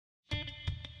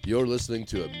You're listening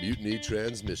to a Mutiny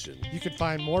Transmission. You can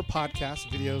find more podcasts,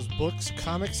 videos, books,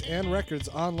 comics, and records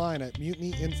online at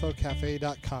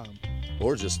mutinyinfocafe.com.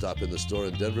 Or just stop in the store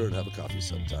in Denver and have a coffee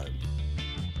sometime.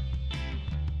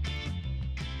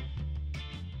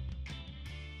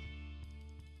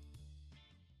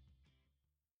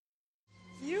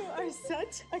 You are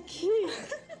such a geek.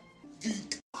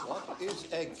 What is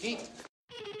a geek?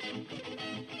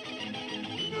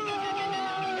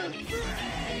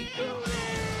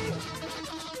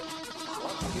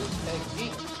 What is a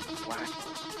geek? Whack.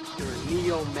 You're a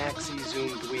neo-maxi zoom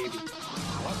dweeby.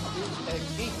 What is a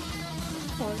geek?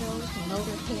 Portals,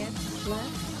 motorhead,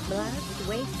 blood,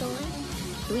 waste storage,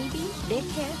 3D, big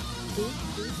head,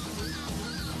 geek.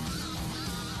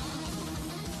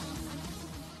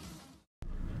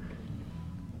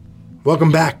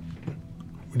 Welcome back.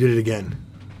 We did it again.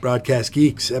 Broadcast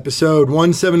Geeks, episode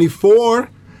 174,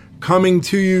 coming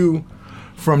to you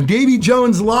from Davy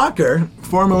Jones' Locker,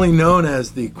 formerly known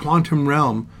as the Quantum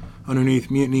Realm, underneath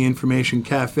Mutiny Information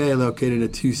Cafe, located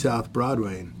at 2 South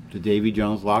Broadway. The Davy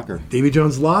Jones Locker. Davy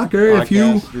Jones' Locker. Podcast, If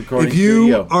you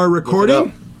studio. are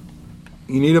recording,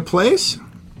 you need a place,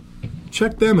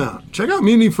 check them out. Check out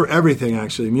Mutiny for everything,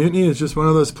 actually. Mutiny is just one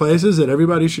of those places that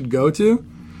everybody should go to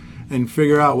and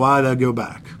figure out why they'll go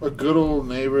back. A good old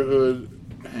neighborhood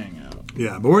hangout.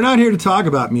 Yeah, but we're not here to talk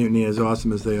about Mutiny, as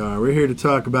awesome as they are. We're here to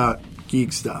talk about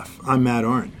geek stuff. I'm Matt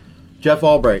Oren. Jeff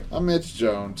Albright. I'm Mitch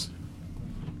Jones.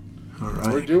 All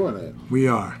right. We're doing it. We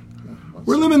are.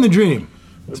 We're living the dream.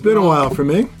 It's been a while for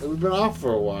me. We've been off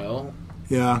for a while.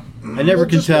 Yeah. I never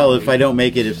can tell if I don't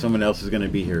make it if someone else is going to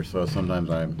be here, so sometimes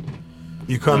I'm...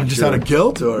 You come Not just sure. out of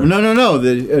guilt, or? No.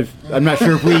 I'm not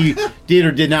sure if we did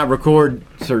or did not record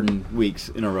certain weeks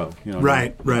in a row. You know what I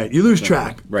mean? Right. You lose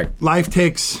track. Right. Life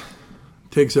takes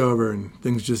over and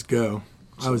things just go.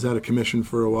 I was out of commission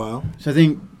for a while. So I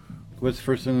think, what's the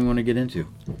first thing we want to get into?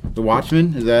 The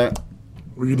Watchmen? Is that...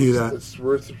 We do that. It's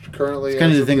worth currently. It's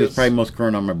kind of the as thing of that's this- probably most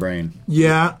current on my brain.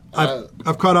 Yeah.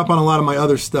 I've caught up on a lot of my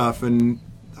other stuff, and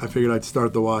I figured I'd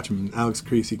start The Watchmen. Alex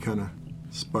Creasy kind of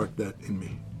sparked that in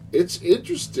me. It's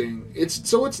interesting.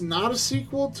 It's not a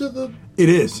sequel to the It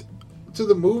is.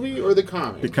 movie or the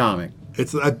comic. The comic.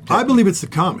 I believe it's the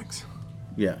comics.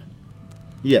 Yeah.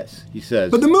 Yes, he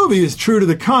says. But the movie is true to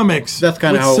the comics. That's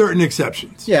kinda with how- certain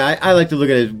exceptions. Yeah, I like to look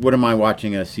at it as, what am I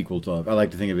watching a sequel to? I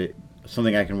like to think of it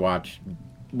something I can watch.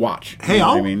 Hey, You know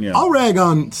what I'll, I mean? Yeah. I'll rag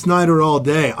on Snyder all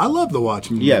day. I love The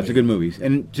Watchmen. Yeah, movie. it's a good movie.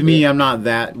 And to me, I'm not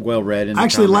that well read. I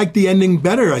actually like the ending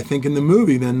better, I think, in the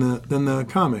movie than the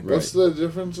comic. What's the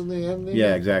difference in the ending?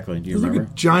 Yeah, exactly. Do you It's like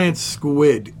remember? a giant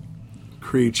squid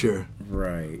creature.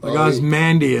 Right. Like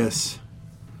Osmandius.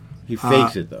 He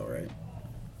fakes it though, right?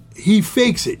 He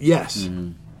fakes it, yes.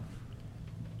 Mm-hmm.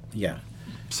 Yeah.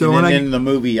 So and when then in the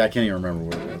movie, I can't even remember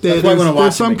what it was. There's That's why I wanna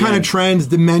watch some it kind of again.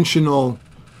 trans-dimensional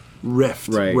rift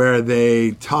Right. where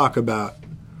they talk about,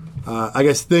 I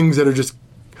guess, things that are just...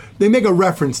 They make a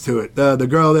reference to it. The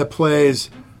girl that plays...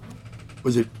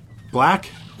 Was it Black?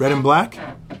 Red and Black?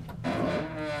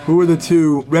 Who were the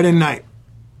two? Red and Night.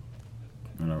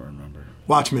 I don't remember.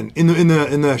 Watchmen in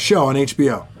the show on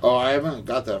HBO. Oh, I haven't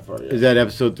got that far yet. Is that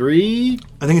episode 3?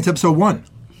 I think it's episode 1.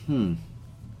 You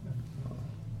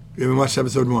haven't watched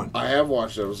episode 1? I have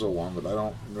watched episode 1, but I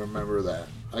don't remember that.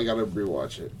 I gotta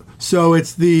rewatch it. So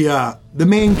it's the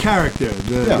main character,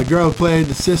 the girl who played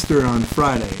the sister on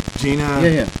Friday, Gina.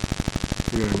 Yeah.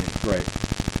 Forget her name. Right.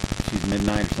 She's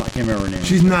Midnight or something. I can't remember her name.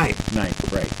 She's Night. Night,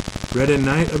 right. Red and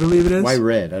Night, I believe it is. Why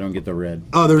red? I don't get the red.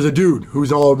 Oh, there was a dude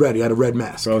who's all red. He had a red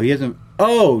mask. So he hasn't...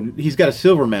 Oh, he's got a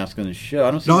silver mask on his show.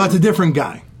 I don't see No, that's a different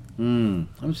guy. I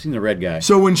haven't seen the red guy.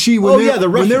 So when the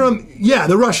Russian. When they're on,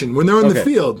 the Russian. When they're on the Okay.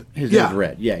 field, His yeah, name's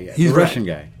red. Yeah. He's the red. Russian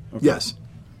guy. Okay. Yes.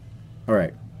 All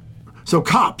right. So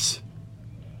cops.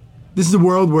 This is a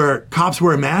world where cops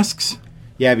wear masks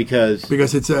Yeah, because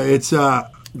it's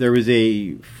there was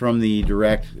from the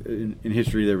direct in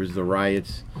history, there was the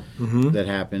riots that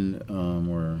happened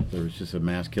where there was just a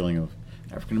mass killing of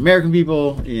African American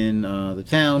people in the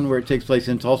town where it takes place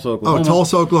in Tulsa, Oklahoma.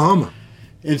 Tulsa, Oklahoma.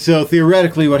 And so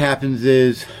theoretically what happens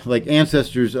is, like,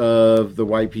 ancestors of the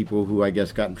white people who I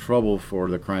guess got in trouble for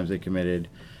the crimes they committed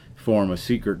form a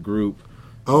secret group.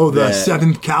 Oh, the that-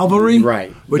 7th Cavalry?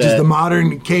 Right. Which is That- the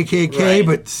modern KKK, Right.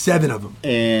 but 7 of them.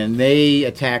 And they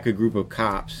attack a group of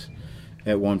cops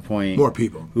at one point. More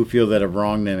people. Who feel that have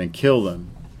wronged them and kill them.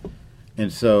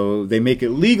 And so they make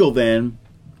it legal then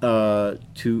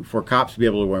for cops to be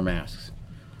able to wear masks.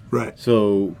 Right.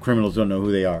 So criminals don't know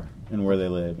who they are and where they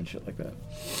live and shit like that.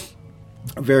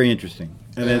 Very interesting.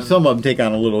 And then some of them take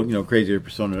on a little, crazier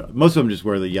persona. Most of them just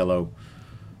wear the yellow,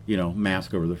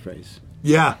 mask over their face.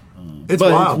 Yeah. It's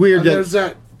but wild. it's weird And that there's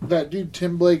that that dude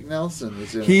Tim Blake Nelson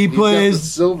is in. He it. plays the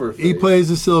silver. He plays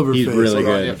the silver He's face. really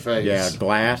on your good. face. Yeah,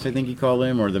 Glass, I think you call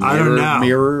him, or the I don't know.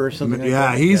 mirror or something. Yeah,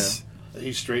 like that. he's.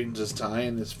 He straightens his tie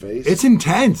in his face. It's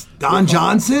intense. Don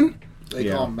Johnson. They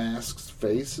Yeah. call masks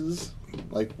faces,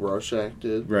 like Rorschach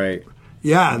did. Right.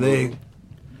 Yeah, they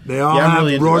all Yeah, I'm have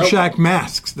really into Rorschach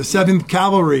masks. The 7th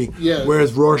Cavalry Yeah.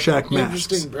 wears Rorschach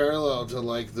masks. Interesting parallel to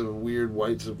like the weird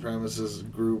white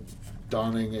supremacist group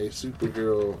donning a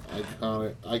superhero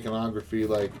iconography,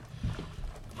 like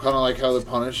kind of like how the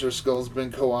Punisher skull's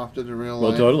been co-opted in real life.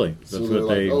 Well, totally. That's So what they're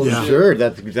they. like, oh, Yeah. shit, Sure,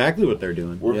 that's exactly what they're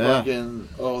doing. we're yeah. fucking.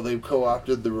 Oh, they've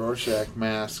co-opted the Rorschach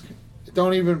mask. It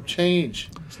don't even change.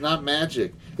 It's not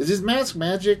magic. Is his mask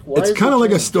magic? Why It's is kind it of like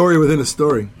a changed? story within a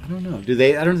story. I don't know. Do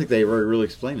they? I don't think they ever really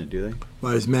explain it. Do they?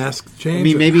 Why his mask I changed?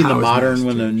 mean, or maybe in the how his modern, mask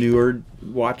when the changed? newer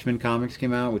Watchmen comics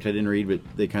came out, which I didn't read, but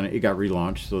they it got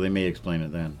relaunched, so they may explain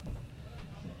it then.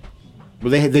 Well,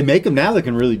 they make them now that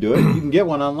can really do it. You can get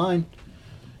one online.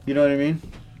 You know what I mean?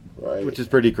 Right. Which is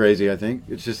pretty crazy, I think.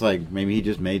 It's just like maybe he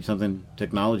just made something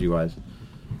technology-wise.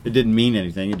 It didn't mean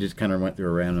anything. It just kind of went through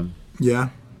a random. Yeah.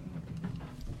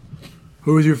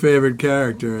 Who was your favorite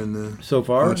character in the So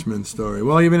far? Watchmen story?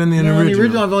 Well, even in the No, original. the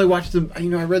original, I've only watched the.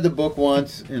 I read the book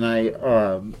once, and I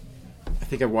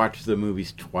think I watched the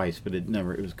movies twice, but it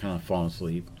was kind of falling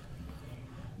asleep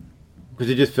because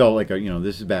it just felt like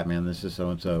this is Batman, this is so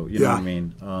and so. You know what I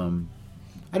mean?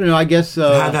 I don't know. I guess It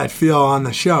had that feel on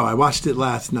the show. I watched it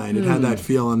last night. It had that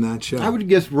feel on that show. I would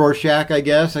guess Rorschach. I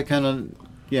guess I kind of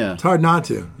It's hard not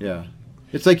to. yeah.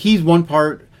 It's like he's one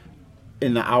part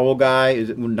in the Owl guy. Is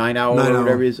it Night Owl Night or Owl.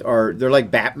 whatever it is? Or they're like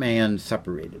Batman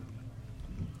separated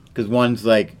because one's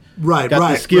like. Right, got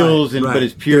right, the skills, right, but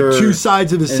it's right. pure. They're two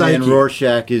sides of his and psyche. then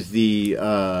Rorschach is the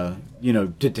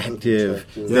detective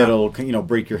Yeah. that'll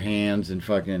break your hands and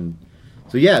fucking.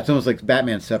 So yeah, it's almost like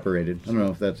Batman separated. I don't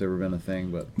know if that's ever been a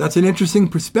thing, but That's an interesting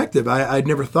perspective. I'd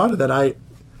never thought of that.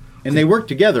 and they work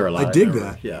together a lot. I dig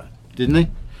remember. that. Yeah, didn't they?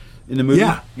 In the movie.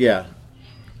 Yeah.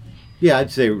 Yeah.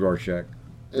 I'd say Rorschach.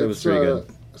 That was pretty good.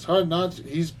 It's hard not to.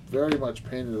 He's very much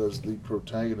painted as the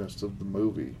protagonist of the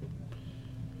movie.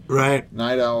 Right.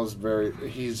 Night Owl is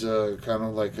he's kind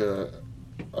of like a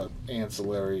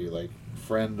ancillary, like,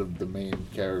 friend of the main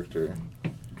character.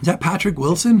 Is that Patrick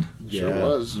Wilson? Sure Yeah.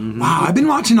 was. Mhm. Wow, I've been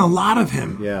watching a lot of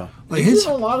him. Yeah. Like He's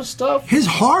in a lot of stuff. his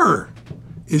horror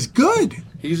is good.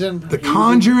 He's in The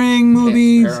Conjuring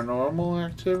movies. Paranormal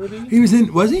Activity. He was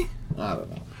in. Was he? I don't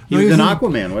know. He was in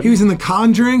Aquaman, wasn't he? was in The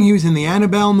Conjuring. He was in the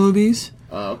Annabelle movies.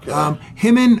 Okay.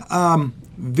 Him and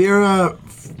Vera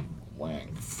Wang.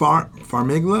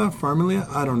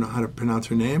 Farmiga. I don't know how to pronounce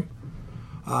her name.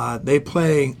 They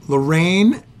play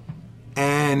Lorraine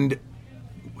and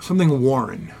something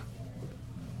Warren.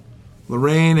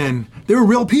 Lorraine and they were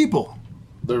real people.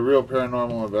 They're real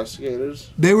paranormal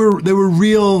investigators. They were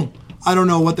real. I don't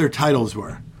know what their titles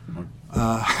were.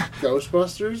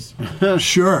 Ghostbusters.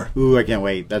 Sure. Ooh, I can't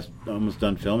wait. That's almost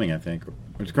done filming, I think.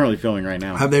 It's currently filming right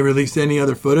now. Have they released any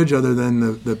other footage other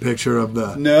than the picture of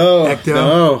the No.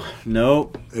 Ecto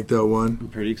 1? I'm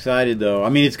pretty excited, though. I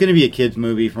mean, it's going to be a kid's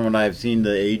movie from what I've seen,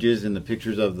 the ages and the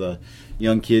pictures of the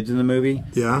young kids in the movie.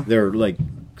 Yeah. They're like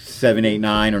 7, 8,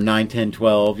 9, or 9, 10,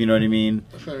 12, you know what I mean?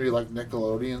 It's gonna be like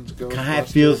Nickelodeon's Ghostbusters. Kind of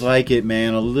feels like it,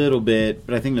 man, a little bit.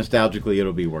 But I think nostalgically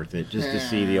it'll be worth it, just to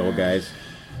see the old guys.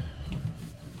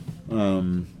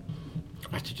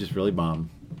 I should just really bomb.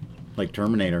 Like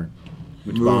Terminator,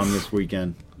 which Oof. bombed this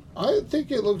weekend. I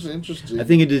think it looks interesting. I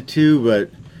think it did too, but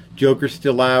Joker's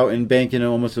still out and banking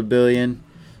almost $1 billion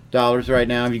right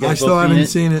now. Have you guys I both still haven't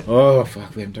seen it. Oh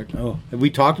fuck, we haven't talked. Oh, have we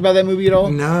talked about that movie at all?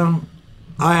 No,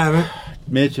 I haven't.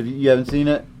 Mitch, you haven't seen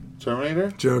it?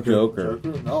 Terminator. Joker.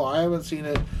 No, I haven't seen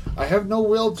it. I have no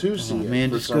will to see it. Man,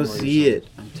 for just some go reason. see it.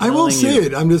 I will see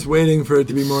it. I'm just waiting for it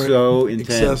to be more So intense.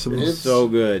 accessible. It's so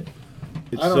good.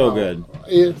 It's I don't so know. good.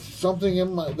 It's something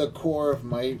in the core of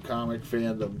my comic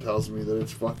fandom tells me that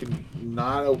it's fucking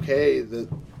not okay that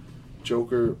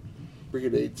Joker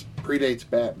predates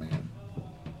Batman.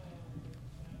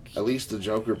 At least the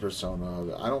Joker persona of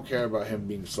it. I don't care about him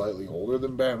being slightly older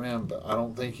than Batman, but I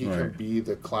don't think he can Right. be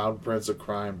the Cloud Prince of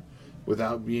Crime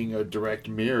without being a direct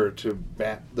mirror to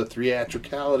the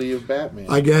theatricality of Batman.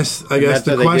 I guess that's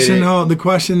the how they question. did it. Oh, the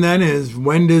question then is,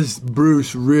 when does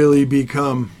Bruce really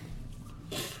become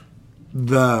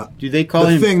the Do they call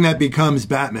the him? thing that becomes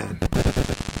Batman?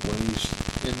 When he's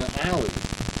in the alley,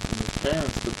 and his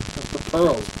parents, the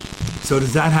pearls. So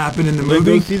does that happen in the Then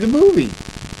movie? go see the movie.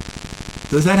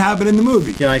 Does that happen in the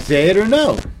movie? Can I say it or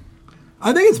no?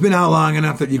 I think it's been out long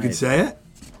enough that you could Right. say it.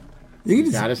 You can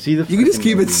just, Gotta see the. you can just frickin'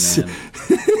 keep movie, it.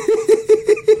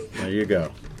 man. There you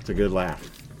go. It's a good laugh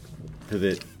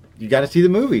because You got to see the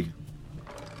movie.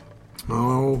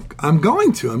 Oh, I'm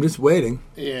going to. I'm just waiting.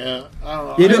 Yeah, I don't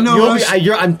know. You don't know know. us.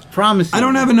 I'm promising. I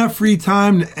don't have enough free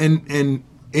time and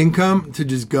income to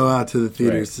just go out to the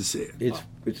theaters Right. to see it.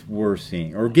 It's worth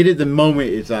seeing, or get it the moment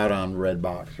it's out on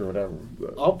Redbox or whatever.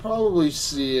 I'll probably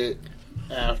see it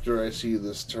after I see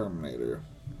this Terminator.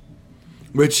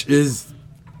 Which is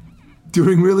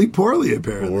doing really poorly,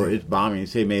 apparently. Or it's bombing. They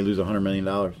say it may lose $100 million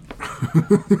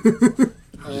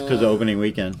just because of opening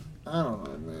weekend. I don't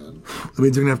know, man. That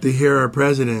means we're going to have to hear our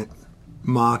president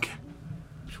mock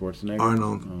Schwarzenegger.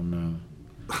 Arnold. Oh no.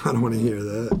 I don't want to hear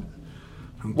that.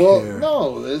 I don't Well, care.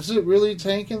 no, is it really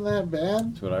tanking that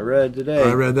bad? That's what I read today.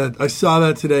 I read that. I saw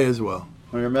that today as well.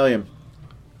 $100 million.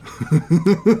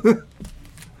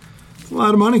 It's a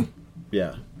lot of money.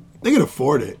 Yeah. They can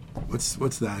afford it. What's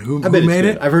that? Who I bet made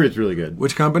it's good. it? I've heard it's really good.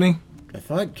 Which company? I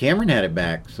thought Cameron had it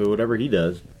back, so whatever he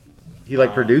does, he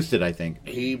produced it. I think.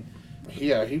 He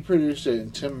produced it,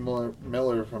 and Tim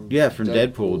Miller from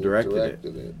Deadpool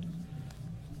directed it.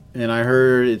 And I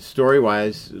heard it's story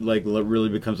wise, like really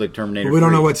becomes like Terminator. But we don't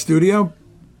 3. know what studio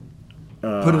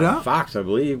put it out. Fox, I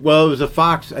believe. Well, it was a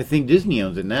Fox. I think Disney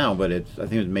owns it now, but I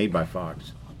think it was made by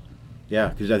Fox. Yeah,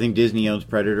 because I think Disney owns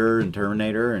Predator and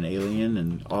Terminator and Alien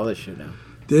and all this shit now.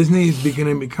 Disney's going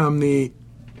to become the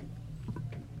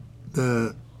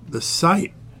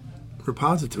site Doing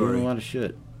repository a lot of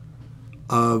shit.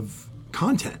 of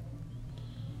content.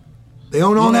 They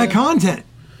own all that content.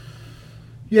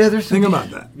 Yeah, there's Think some- about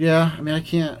that. Yeah, I mean, I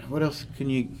can't. What else can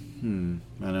you?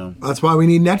 I know. That's why we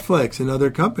need Netflix and other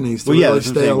companies to Well, yeah, really that's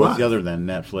what I'm stay saying. alive. What's the other than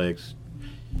Netflix?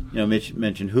 You know, Mitch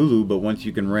mentioned Hulu, but once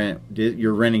you can rent,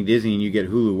 you're renting Disney and you get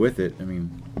Hulu with it. I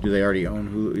mean, do they already own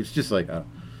Hulu? It's just like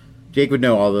Jake would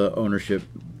know all the ownership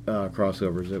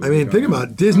crossovers. That I mean, think about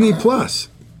it. Disney Plus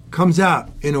comes out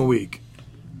in a week.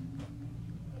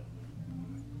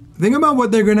 Think about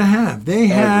what they're going to have. They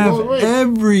have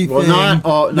everything.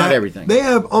 Well, not everything. They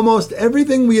have almost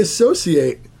everything we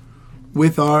associate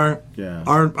with our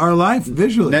life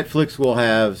visually. Netflix will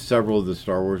have several of the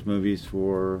Star Wars movies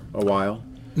for a while.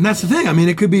 And that's the thing. I mean,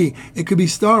 it could be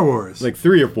Star Wars. Like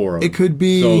 3 or 4 of them. It could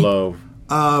be Solo.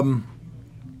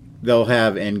 They'll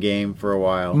have Endgame for a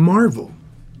while. Marvel.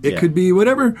 It could be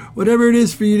whatever it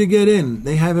is for you to get in.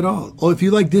 They have it all. Oh, if you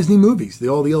like Disney movies,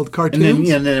 all the old cartoons.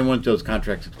 And then once those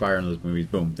contracts expire on those movies,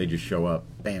 boom, they just show up.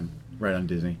 Bam. Right on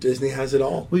Disney. Disney has it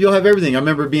all. Well, you'll have everything. I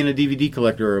remember being a DVD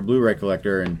collector or a Blu-ray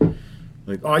collector and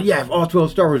like, oh yeah, all 12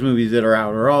 Star Wars movies that are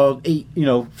out, or all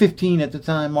 15 at the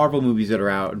time Marvel movies that are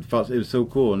out. And it was so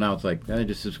cool. And now it's like, I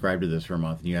just subscribe to this for a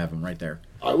month and you have them right there.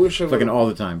 I wish I fucking all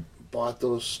the time. Bought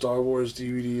those Star Wars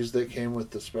DVDs that came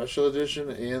with the special edition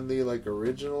and the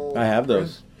original. I have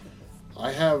those.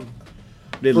 I have.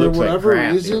 It for looks like whatever crap,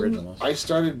 the reason, originals. I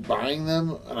started buying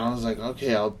them, and I was like,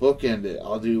 okay, I'll bookend it.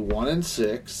 I'll do 1 and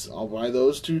 6. I'll buy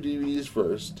those 2 DVDs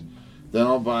first. Then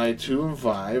I'll buy 2 and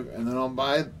 5, and then I'll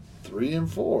buy 3 and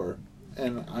 4.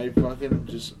 And I fucking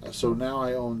just... So now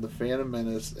I own The Phantom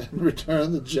Menace and Return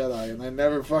of the Jedi, and I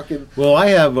never fucking... Well, I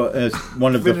have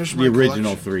one of the Finish my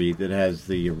original collection. 3 that has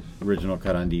the original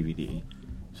cut on DVD.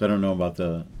 So I don't know about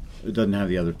it doesn't have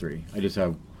the other 3. I just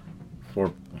have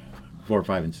 4,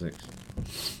 5, and 6.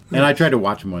 And I tried to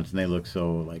watch them once, and they look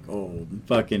so old and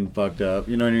fucking fucked up.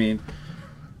 You know what I mean?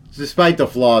 Despite the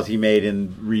flaws he made in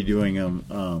redoing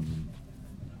them,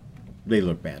 they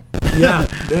look bad. Yeah.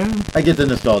 I get the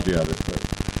nostalgia of it. But.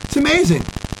 It's amazing.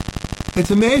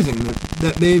 It's amazing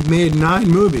that they've made 9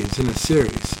 movies in a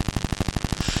series.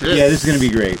 Yeah, this is going to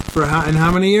be great. In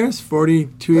how many years?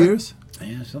 42 years?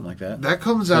 Yeah, something like that. That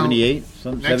comes out 78,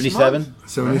 77.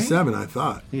 77, I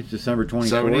thought. I think it's December 24th.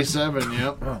 77,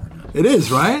 yep. It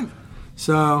is, right?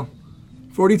 So,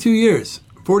 42 years.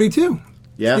 42.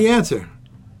 Yeah. That's the answer.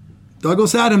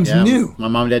 Douglas Adams knew. My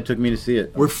mom and dad took me to see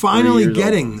it. We're finally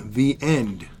getting the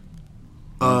end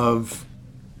of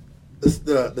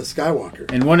the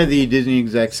Skywalker. And one of the Disney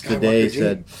execs today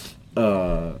Skywalker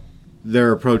said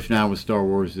their approach now with Star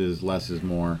Wars is less is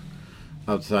more.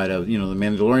 Outside of, the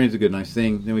Mandalorian's a good, nice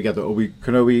thing. Then we got the Obi-Wan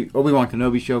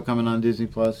Kenobi show coming on Disney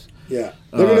Plus. Yeah.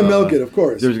 They're going to milk it, of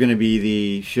course. There's going to be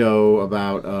the show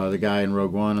about the guy in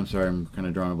Rogue One. I'm sorry, I'm kind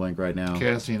of drawing a blank right now.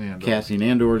 Cassian Andor. Cassian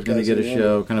Andor is going to get a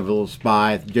show, kind of a little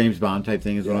spy, James Bond type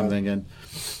thing is what I'm thinking.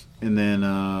 And then,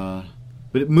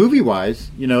 but movie-wise,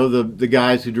 the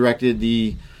guys who directed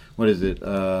the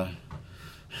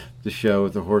show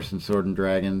with the horse and sword and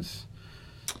dragons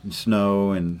and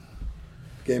snow and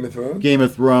Game of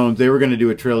Thrones, they were going to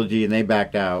do a trilogy and they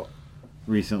backed out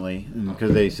recently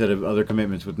because they said of other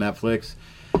commitments with Netflix.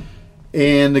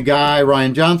 And the guy,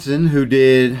 Ryan Johnson, who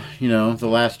did, The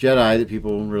Last Jedi, that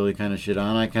people really kind of shit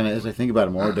on, as I think about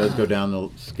it more, it does go down the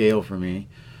scale for me.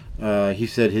 He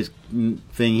said his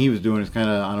thing he was doing is kind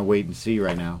of on a wait and see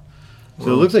right now. So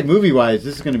it looks like movie-wise,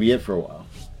 this is going to be it for a while.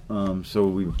 So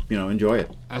we, enjoy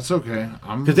it. That's okay.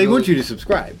 Because they want you to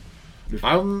subscribe.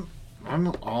 I'm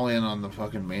all in on the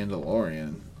fucking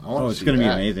Mandalorian. It's going to be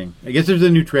amazing. I guess there's a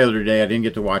new trailer today. I didn't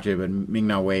get to watch it, but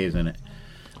Ming-Na Wen is in it.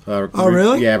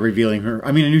 Really? Yeah, revealing her.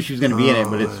 I mean, I knew she was going to be in it,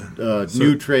 but it's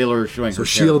new trailer showing her. So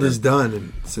S.H.I.E.L.D. is done,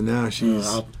 and so now she's...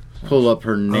 I'll pull up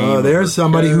her name. Oh, there's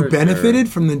somebody who benefited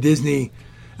from the Disney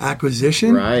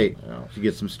acquisition. Right. She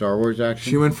gets some Star Wars action.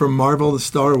 She went from Marvel to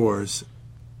Star Wars.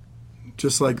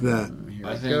 Just like that.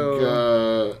 I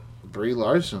think Brie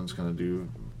Larson's going to do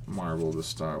Marvel to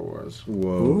Star Wars.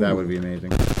 Whoa, that would be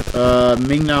amazing.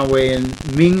 Ming-Na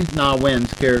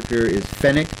Wen's character is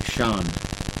Fennec Shan.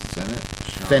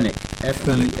 Fennec.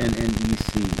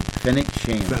 F-E-N-N-E-C. Fennec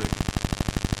Shan.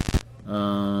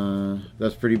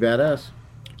 That's pretty badass.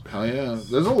 Hell yeah.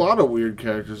 There's a lot of weird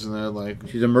characters in there. Like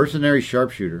she's a mercenary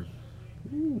sharpshooter.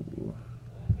 Ooh.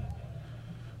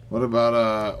 What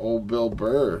about old Bill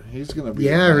Burr? He's going to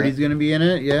be I heard he's going to be in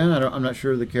it. Yeah, I'm not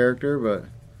sure of the character, but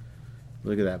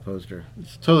look at that poster.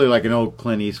 It's totally like an old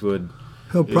Clint Eastwood.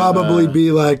 He'll probably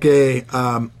be like a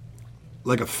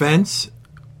fence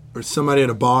or somebody at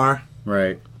a bar.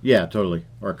 Right. Yeah, totally.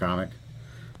 Or a comic.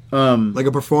 Like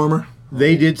a performer.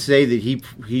 They did say that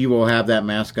he will have that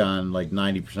mask on like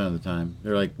 90% of the time.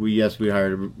 They're like, we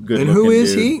hired a good. And who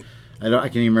is he? I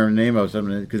can't even remember the name of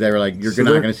something because they were like, you're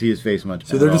not going to see his face much.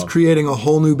 So they're just creating a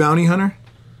whole new bounty hunter.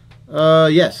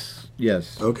 Yes.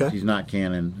 Okay. He's not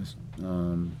canon,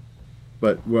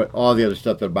 but all the other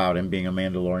stuff about him being a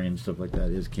Mandalorian and stuff like that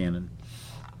is canon.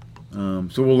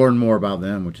 So we'll learn more about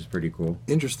them, which is pretty cool.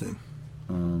 Interesting.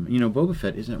 Boba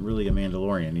Fett isn't really a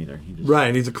Mandalorian either.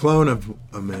 Right, he's a clone of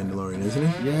a Mandalorian, isn't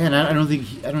he? Yeah, and I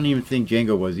don't even think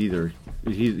Jango was either.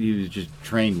 He was just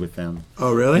trained with them.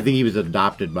 Oh, really? I think he was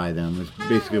adopted by them. That's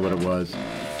basically what it was.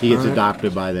 He gets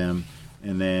adopted by them,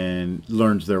 and then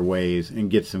learns their ways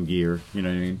and gets some gear. You know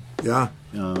what I mean? Yeah.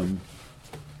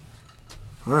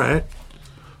 All right.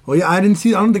 Well, yeah, I don't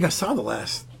think I saw the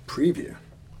last preview.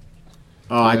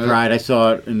 Oh, I cried. I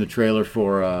saw it in the trailer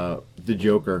for the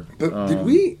Joker. But did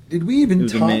we even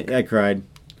talk? I cried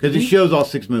because it shows all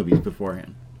 6 movies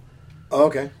beforehand. Oh,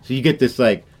 okay. So you get this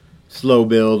like slow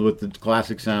build with the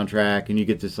classic soundtrack, and you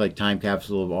get this like time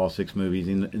capsule of all 6 movies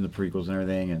in the prequels and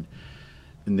everything,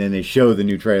 and then they show the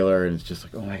new trailer, and it's just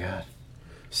like, oh my god.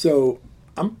 So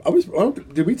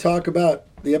did we talk about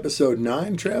the episode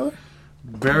 9 trailer?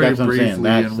 Very briefly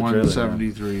in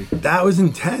 173. That was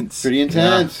intense. Pretty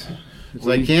intense. Yeah. It's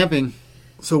like camping.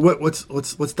 So let's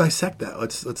dissect that.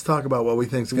 Let's talk about what we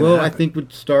think is going to happen. Well, I think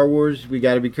with Star Wars, we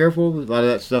got to be careful. A lot of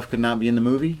that stuff could not be in the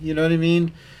movie. You know what I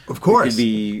mean? Of course. It could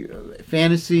be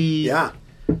fantasy. Yeah.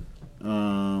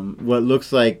 What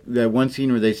looks like that one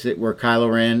scene where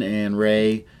Kylo Ren and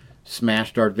Rey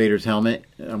smash Darth Vader's helmet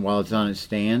while it's on its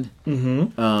stand.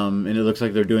 Mm-hmm. And it looks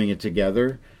like they're doing it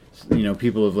together.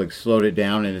 People have like slowed it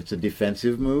down, and it's a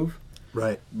defensive move.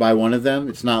 Right. By one of them.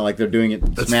 It's not like they're doing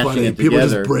it, That's smashing funny. it People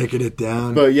together. just breaking it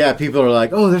down. But yeah, people are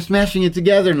like, oh, they're smashing it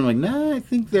together. And I'm like, nah, I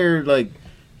think they're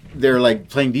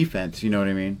playing defense. You know what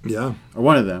I mean? Yeah. Or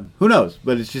one of them. Who knows?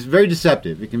 But it's just very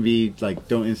deceptive. It can be like,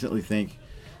 don't instantly think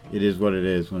it is what it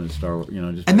is when it's Star Wars.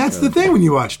 Just. And that's the thing when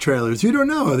you watch trailers. You don't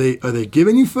know. Are they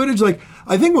giving you footage? Like,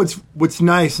 I think what's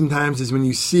nice sometimes is when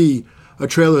you see a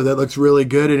trailer that looks really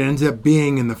good, it ends up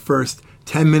being in the first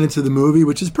 10 minutes of the movie,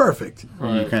 which is perfect.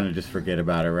 Right. You kind of just forget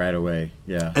about it right away.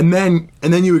 Yeah. And then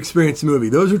you experience the movie.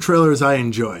 Those are trailers I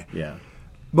enjoy. Yeah.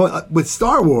 But with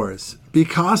Star Wars,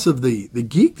 because of the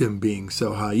geekdom being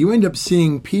so high, you end up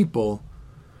seeing people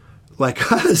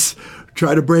like us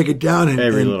try to break it down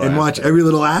and watch every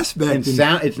little aspect. And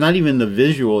sound, it's not even the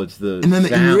visual, it's the and then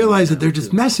sound. you realize that they're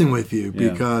just messing with you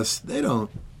because they don't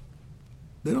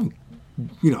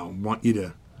want you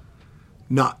to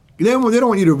not. They don't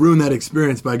want you to ruin that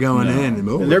experience by going in.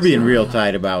 And they're being real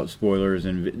tight about spoilers,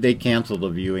 and they canceled a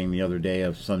viewing the other day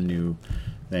of some new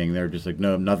thing. They're just like,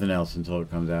 no, nothing else until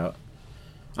it comes out.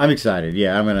 I'm excited.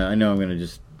 Yeah, I know I'm gonna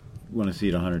just want to see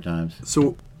it 100 times.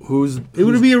 So it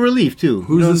would be a relief too.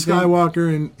 Who's the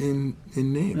Skywalker in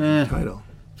name title?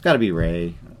 It's got to be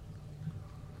Rey.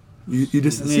 You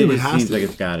just assume it has seems to. Like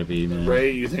it's got to be, man. Rey,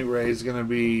 you think Rey's gonna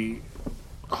be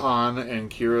Han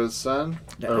and Kira's son?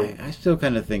 I still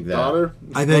kind of think that. Daughter?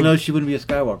 I think. Well, no, she wouldn't be a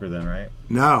Skywalker then, right?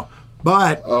 No,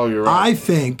 but you're right. I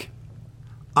think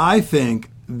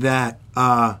that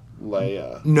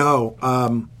Leia. No,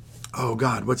 oh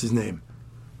God, what's his name?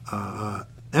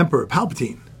 Emperor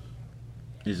Palpatine.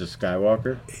 He's a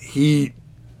Skywalker. He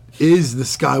is the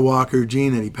Skywalker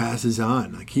gene that he passes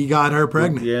on. Like, he got her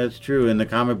pregnant. Yeah, it's true. In the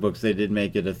comic books, they did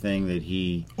make it a thing that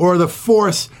he... Or the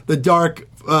Force, the dark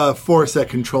force that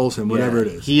controls him, whatever it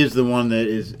is. He is the one that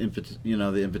is impetus,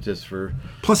 the impetus for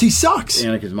Plus, he sucks.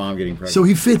 Anakin's mom getting pregnant. So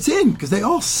he fits in, because they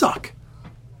all suck.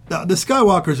 The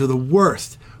Skywalkers are the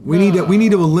worst. We need to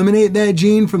eliminate that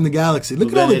gene from the galaxy.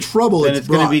 Look at all the trouble then it's it's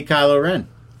brought. going to be Kylo Ren.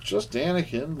 Just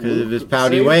Anakin. Because of his Luke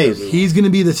pouty saved ways. everyone. He's going to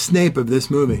be the Snape of this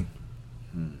movie.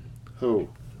 Who?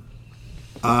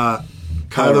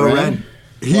 Kylo Ren.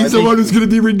 He's the one who's going to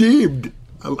be redeemed.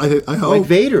 I hope. Like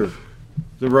Vader.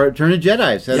 The Return of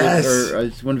Jedi. Yes.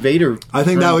 It's when Vader I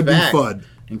think that turns would be back fun.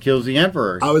 and kills the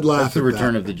Emperor. I would laugh That's the at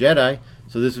Return that. of the Jedi.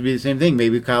 So this would be the same thing.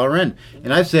 Maybe Kylo Ren.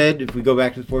 And I've said, if we go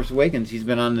back to The Force Awakens, he's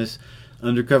been on this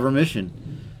undercover mission.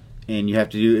 And you have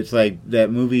to do... It's like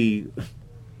that movie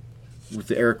with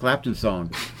the Eric Clapton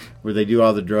song where they do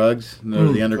all the drugs. And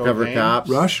they're the undercover Cocaine? cops.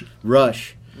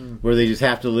 Rush. Where they just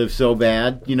have to live so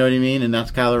bad. You know what I mean? And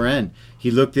that's Kylo Ren.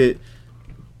 He looked at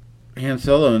Han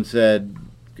Solo and said...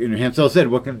 And Han Solo said,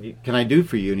 "What can I do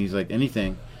for you?" And he's like,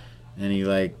 "Anything." And he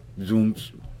like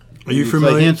zooms. Are you It's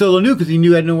familiar? Like Han Solo knew because he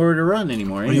knew he had nowhere to run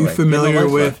anymore. Are you familiar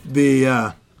with the...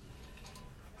 that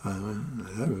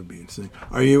would be interesting.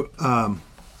 Are you... oh,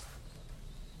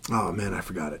 man, I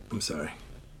forgot it. I'm sorry.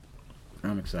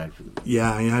 I'm excited for this.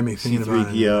 Yeah, I had me thinking about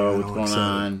it. C-3PO, what's going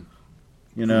on?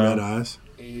 Red Eyes.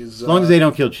 As long as they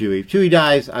don't kill Chewie. If Chewie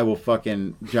dies, I will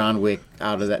fucking John Wick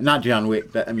out of that. Not John Wick.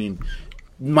 I mean,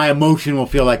 my emotion will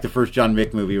feel like the first John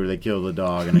Wick movie where they kill the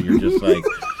dog, and you're just like,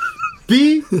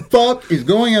 the fuck is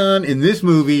going on in this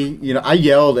movie? I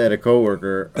yelled at a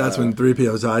coworker. That's when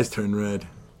 3PO's eyes turn red.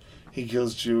 He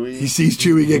kills Chewie. He sees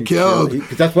Chewie get killed.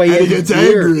 Because that's why he and he has gets his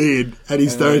beard. angry. And he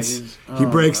starts... He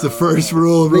breaks the first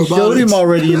rule of They robotics. showed him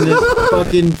already in this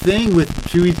fucking thing with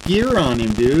Chewie's gear on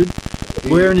him, dude.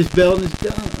 Wearing his belt and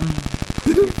his gun.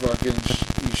 He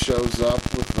shows up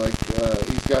with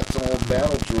he's got some old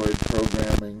battle droid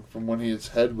programming from when his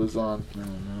head was on.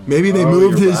 Maybe they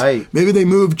moved Maybe they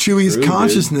moved Chewie's True,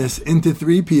 consciousness into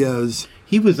 3PO's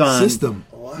He was on system.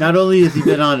 Not only has he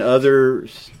been on other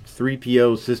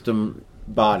 3PO system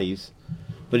bodies,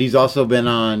 but he's also been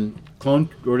on clone.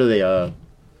 What are they?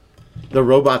 The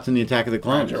robots in the Attack of the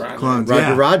Clones.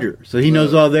 Roger. So he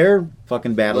knows all their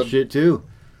fucking battle shit too.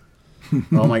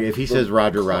 Oh my god! If he says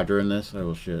Roger in this, I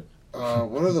will shit.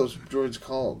 What are those droids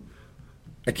called?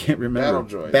 I can't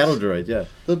remember. Battle droids, yeah.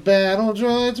 The battle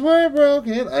droids were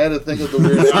broken. I had to think of the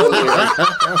weird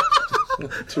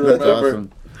alligator to remember.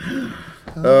 Awesome.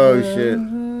 Oh shit!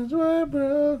 Were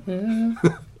broken.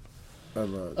 I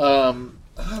love it.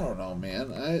 I don't know,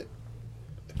 man.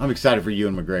 I'm excited for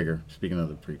Ewan McGregor. Speaking of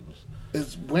the prequels,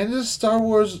 when does Star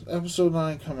Wars Episode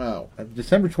 9 come out?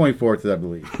 December 24th, I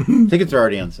believe. Tickets are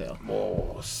already on sale.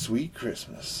 Oh, sweet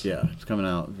Christmas! Yeah, it's coming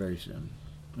out very soon.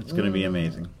 It's going to be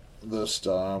amazing. The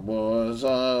Star Wars is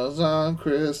on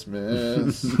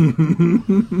Christmas.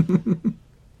 The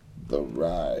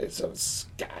Rise of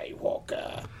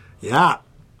Skywalker. Yeah,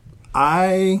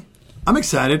 I'm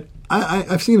excited.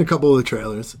 I've seen a couple of the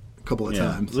trailers a couple of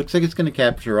times. Looks like it's going to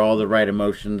capture all the right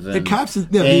emotions and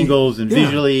yeah, angles and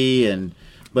visually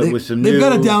with some new,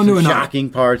 got it down to an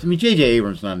shocking parts. I mean, J.J.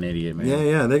 Abrams not an idiot, man.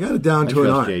 Yeah, they got it down to an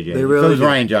art. J.J. They If really it was do.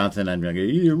 Ryan Johnson, I'd be like,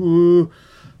 yeah, woo.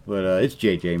 But it's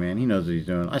J.J., man. He knows what he's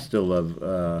doing. I still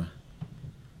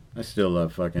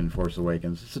love fucking Force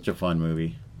Awakens. It's such a fun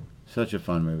movie. Such a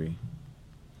fun movie.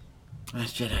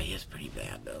 Last Jedi is pretty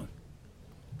bad, though.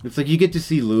 It's like you get to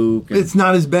see Luke. And It's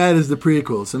not as bad as the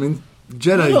prequels. I mean,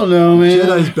 Jedi. I don't know, man.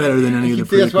 Jedi's better than any of the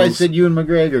prequels. That's why I said Ewan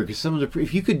McGregor, because some of the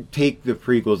if you could take the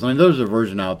prequels, I mean, there's a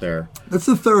version out there. That's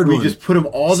the third where one. You just put them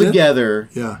all together.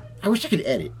 Yeah. I wish I could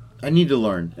edit. I need to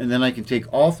learn, and then I can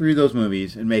take all three of those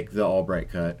movies and make the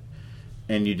Albright cut,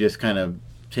 and you just kind of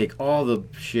take all the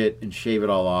shit and shave it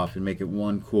all off and make it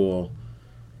one cool.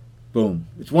 Boom!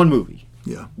 It's one movie.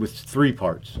 Yeah. With 3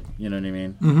 parts. You know what I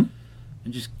mean? Mm-hmm.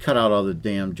 And just cut out all the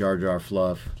damn Jar Jar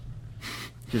fluff.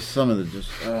 Just some of the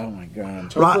oh my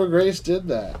god. Topher Grace did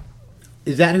that.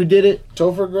 Is that who did it?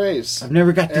 Topher Grace. I've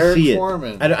never got to Eric see it.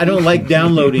 Foreman. I don't like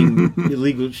downloading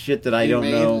illegal shit that I don't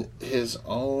know. He made his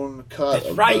own cut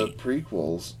of the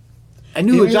prequels. I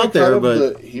knew it was out there,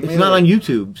 but it's not on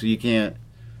YouTube, so you can't.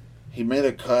 He made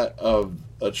a cut of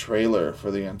a trailer for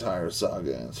the entire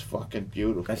saga, and it's fucking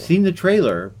beautiful. I've seen the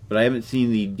trailer, but I haven't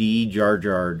seen the de-Jar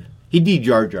Jarred. He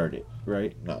de-Jar Jarred it,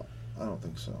 right? No, I don't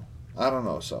think so. I don't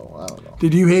know.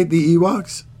 Did you hate the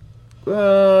Ewoks?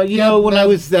 When I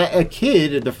was a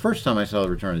kid, the first time I saw The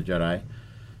Return of the Jedi,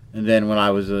 and then when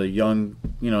I was a young,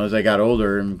 as I got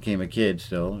older and became a kid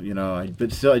still,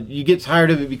 but still, you get tired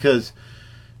of it because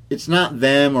it's not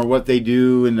them or what they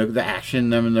do and the action,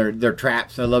 them and their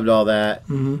traps. I loved all that.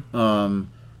 Mm-hmm.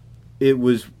 It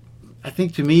was, I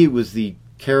think to me, it was the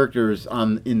characters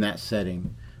in that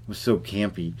setting was so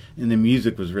campy, and the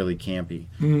music was really campy.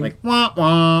 Like wah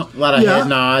wah, a lot of head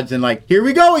nods, and like here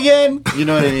we go again. You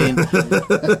know what I mean?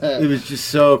 It was just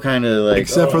so kind of like,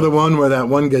 except for the one where that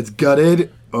one gets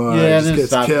gutted or just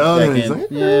gets killed, and he's like,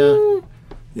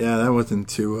 yeah, that wasn't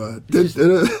too. Yeah,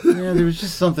 there was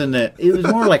just something that it was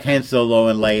more like Han Solo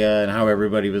and Leia, and how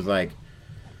everybody was like,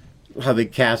 how they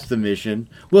cast the mission.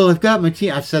 Well, I've got my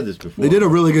team. I've said this before. They did a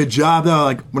really good job, though.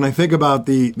 Like when I think about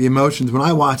the emotions, when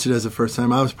I watched it as the first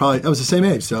time, I was the same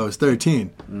age, so I was 13.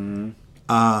 Mm-hmm.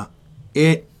 I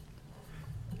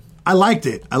liked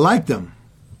it. I liked them.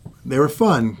 They were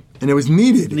fun, and it was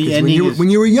needed. The When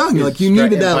you were young, like you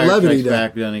needed that Empire levity.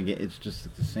 Strikes Back, it's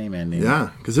just the same ending.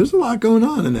 Yeah, because there's a lot going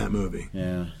on in that movie.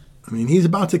 Yeah. I mean, he's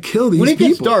about to kill these people. When it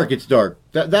gets dark, it's dark.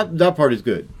 That part is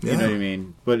good. Yeah. You know what I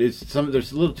mean? But there's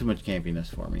a little too much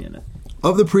campiness for me in it.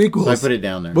 Of the prequels, So I put it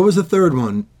down there. What was the third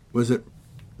one? Was it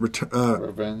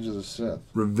Revenge of the Sith?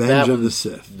 Revenge of the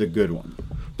Sith? The good one.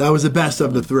 That was the best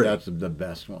of the three. That's the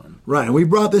best one. Right, and we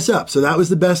brought this up. So that was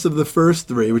the best of the first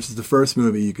three, which is the first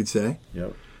movie, you could say.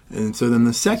 Yep. And so then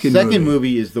the second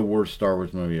movie is the worst Star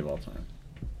Wars movie of all time.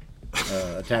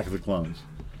 Attack of the Clones.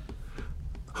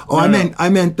 Oh, I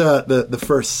meant the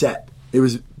first set. It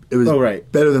was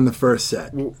better than the first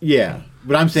set. Well, yeah,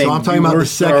 but I'm saying so I'm talking about the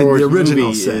second, Star Wars the original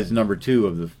movie set. is number 2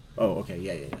 of the. Oh, okay,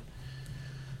 yeah.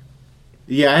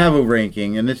 Yeah, I have a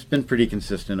ranking, and it's been pretty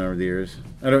consistent over the years.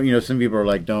 I don't, some people are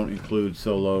like, don't include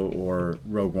Solo or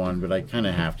Rogue One, but I kind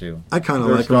of have to. I kind of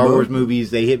They're like Star them Wars both.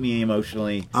 movies. They hit me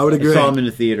emotionally. I would agree. I saw them in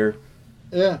the theater.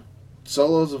 Yeah.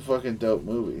 Solo's a fucking dope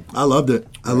movie. I loved it.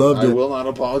 I will not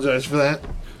apologize for that.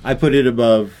 I put it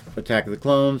above Attack of the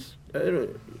Clones.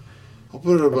 I'll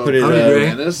put it above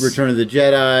Return of the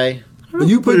Jedi. But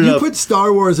you put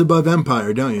Star Wars above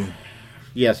Empire, don't you?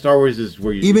 Yeah, Star Wars is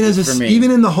where you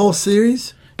even in the whole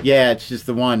series. Yeah, it's just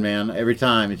the one, man. Every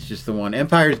time, it's just the one.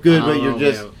 Empire's good, but you're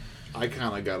just. Man. I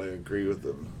kind of gotta agree with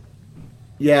them.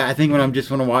 Yeah, I think when I'm just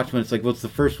want to watch one, it's like, what's the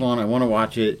first one? I want to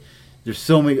watch it. There's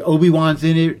so many. Obi-Wan's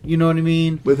in it. You know what I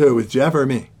mean? With who? With Jeff or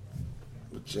me?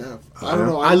 With Jeff. I don't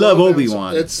know. I love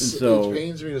Obi-Wan. It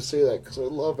pains me to say that because I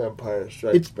love Empire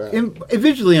Strikes Back.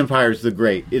 Visually, Empire's the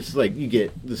great. It's like you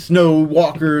get the snow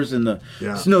walkers and the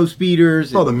snow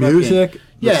speeders. Oh, the music.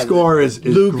 The score is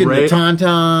Luke great. and the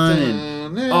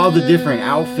Tauntaun and all the different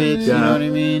outfits. You know what I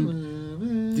mean?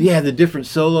 Yeah, the different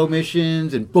solo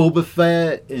missions and Boba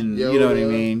Fett and you know what I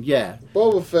mean? Yeah.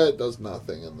 Boba Fett does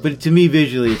nothing in But to me,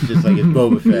 visually, it's just like it's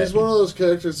Boba Fett. He's one of those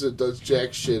characters that does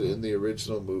jack shit in the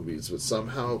original movies, but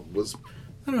somehow was...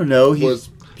 I don't know.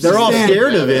 They're all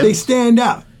scared of him. They stand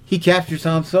out. He captures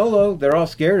Han Solo. They're all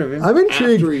scared of him. I'm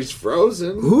intrigued. After he's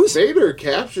frozen, Vader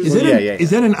captures him. Is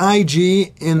that an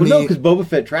IG in the... No, because Boba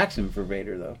Fett tracks him for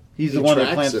Vader, though. He's the one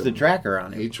that plants the tracker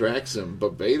on him. He tracks him,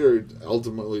 but Vader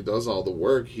ultimately does all the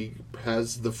work. He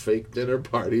has the fake dinner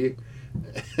party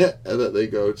that they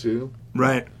go to.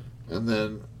 Right. And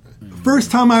then...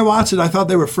 First time I watched it, I thought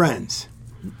they were friends.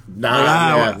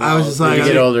 I was just like... As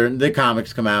you get older, the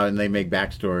comics come out and they make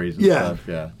backstories and stuff.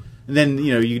 Yeah. And then,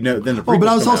 then the prequels but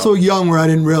I was come also out. young where I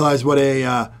didn't realize what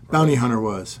a bounty hunter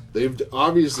was. They've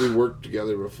obviously worked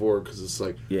together before because it's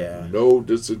like, no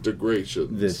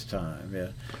disintegration. This time, yeah.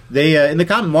 They in the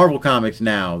Marvel comics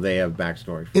now, they have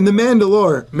backstory. In the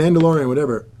Mandalorian,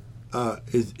 whatever,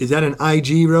 is that an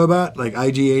IG robot? Like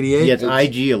IG-88? Yeah, it's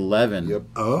IG-11. Yep.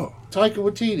 Oh. Taika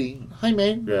Waititi. Hi,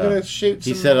 man. Yeah. We're going to shoot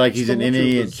He said like he's an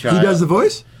innocent child. He does the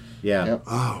voice? Yeah. Yep.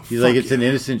 Oh, he's like, it's an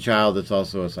innocent child that's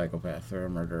also a psychopath or a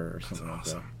murderer or something like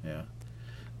that. Yeah.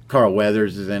 Carl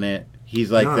Weathers is in it.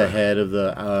 He's like the head of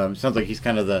the... sounds like he's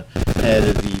kind of the head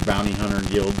of the Bounty Hunter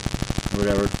Guild or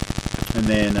whatever. And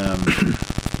then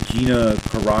Gina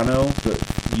Carano, the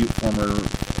former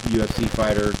UFC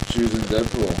fighter. She was in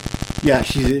Deadpool. Yeah,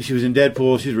 she was in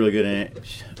Deadpool. She's really good in it.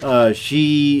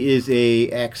 She is a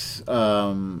ex...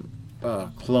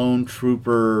 clone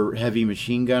trooper, heavy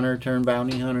machine gunner turned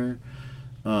bounty hunter.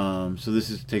 So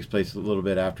this takes place a little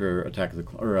bit after Attack of the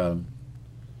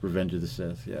Revenge of the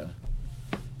Sith. Yeah,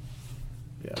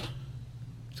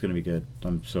 it's gonna be good.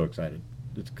 I'm so excited.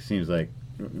 It seems like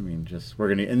we're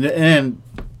gonna and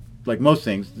like most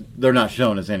things, they're not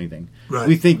shown as anything. Right.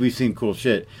 We think we've seen cool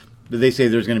shit, but they say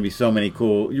there's gonna be so many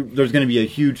cool. There's gonna be a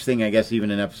huge thing, I guess,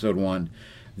 even in Episode 1.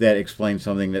 That explains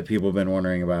something that people have been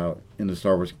wondering about in the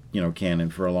Star Wars, canon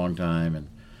for a long time, and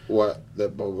what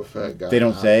that Boba Fett got. They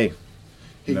don't say.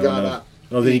 He got out.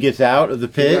 Oh, then he gets out of the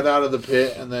He pit? got out of the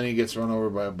pit, and then he gets run over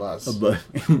by a bus. That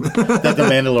the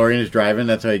Mandalorian is driving,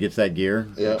 that's how he gets that gear?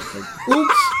 Yeah.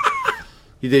 Oops!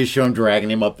 They show him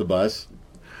dragging him up the bus.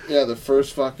 Yeah, the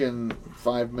first fucking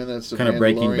 5 minutes of Kind of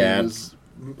Breaking Mandalorian Bad. is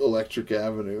Electric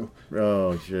Avenue.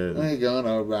 Oh, shit. We're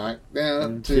gonna rock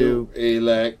down to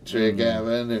Electric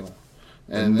Avenue.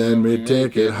 And then we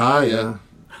take it higher.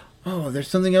 Oh, there's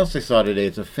something else I saw today.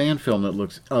 It's a fan film that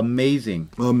looks amazing.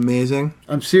 Amazing.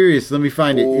 I'm serious. Let me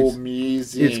find it.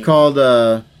 Amazing. It's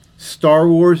called Star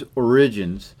Wars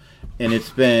Origins. And it's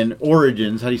been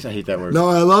Origins. How do you say? I hate that word. No,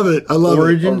 I love it. I love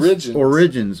it.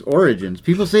 Origins.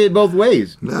 People say it both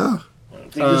ways. No. I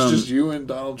think it's just you and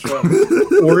Donald Trump.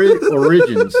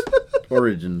 Origins.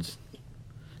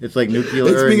 It's like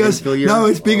nuclear.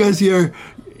 It's because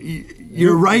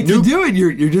you're right to do it.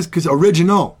 You're just because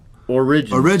original.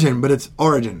 Origin, but it's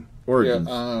origin. Origins.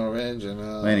 Yeah,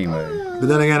 original. Anyway. But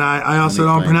then again, I also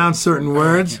don't pronounce certain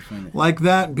words like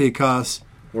that because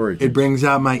it brings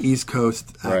out my East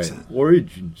Coast accent. Right.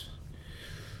 Origins.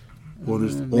 Well,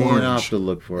 there's orange. I'll have to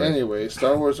look for it. Anyway,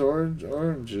 Star Wars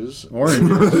oranges.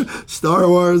 Star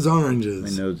Wars oranges.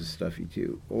 My nose is stuffy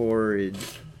too. Origin.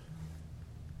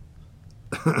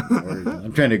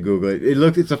 I'm trying to Google it.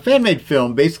 It's a fan-made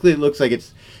film. Basically, it looks like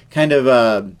it's kind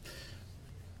of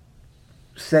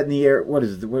set in the air. What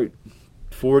is it?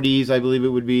 40s, I believe it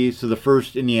would be. So the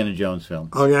first Indiana Jones film.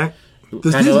 Okay.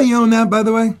 Does Disney own that, by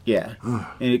the way? Yeah. And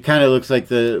it kind of looks like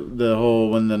the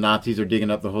whole when the Nazis are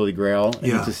digging up the Holy Grail.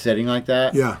 And it's a setting like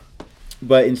that. Yeah.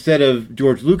 But instead of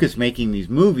George Lucas making these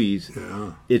movies,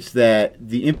 it's that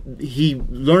he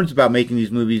learns about making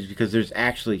these movies because there's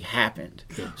actually happened.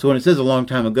 Yeah. So when it says a long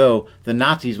time ago, the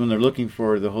Nazis, when they're looking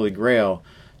for the Holy Grail,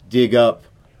 dig up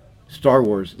Star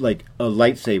Wars, like a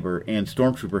lightsaber and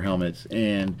stormtrooper helmets,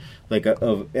 and like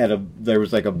there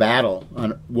was like a battle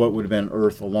on what would have been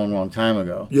Earth a long, long time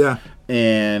ago. Yeah.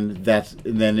 And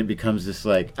then it becomes this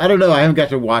like, I don't know, I haven't got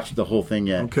to watch the whole thing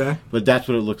yet. Okay. But that's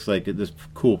what it looks like, this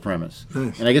cool premise.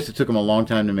 Nice. And I guess it took them a long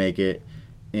time to make it,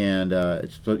 and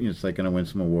it's like going to win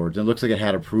some awards. And it looks like it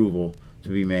had approval to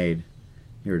be made.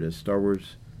 Here it is, Star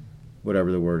Wars,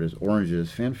 whatever the word is,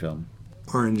 Oranges fan film.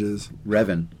 Oranges.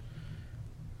 Revan.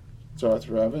 Darth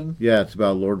Revan? Yeah, it's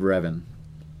about Lord Revan.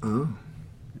 Oh.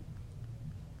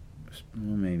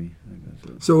 Well, maybe.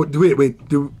 So wait.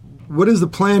 What is the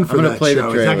plan for that show?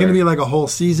 Is that going to be like a whole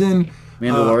season?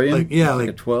 Mandalorian? Like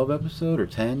a 12 episode or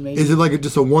 10 maybe? Is it like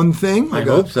just a one thing? Like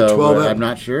I hope so, 12 but I'm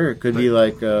not sure. It could be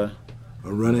like a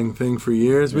running thing for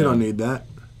years. We don't need that.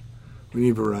 We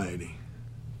need variety.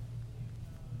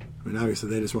 I mean,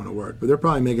 obviously they just want to work, but they're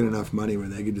probably making enough money where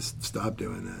they could just stop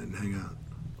doing that and hang out.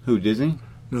 Who, Disney?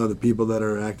 No, the people that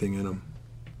are acting in them.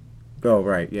 Oh,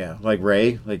 right, yeah. Like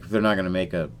Rey, like they're not going to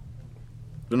make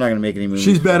any movies.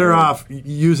 She's better off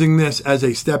using this as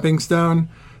a stepping stone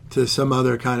to some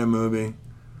other kind of movie.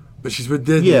 But she's with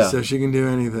Disney, so she can do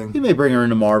anything. You may bring her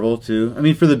into Marvel, too. I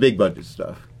mean, for the big budget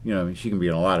stuff. You know, I mean, she can be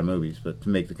in a lot of movies, but to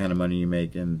make the kind of money you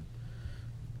make in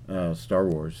Star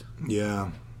Wars.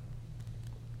 Yeah.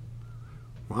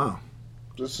 Wow.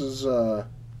 This is,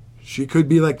 She could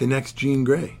be like the next Jean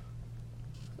Grey.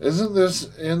 Isn't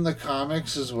this in the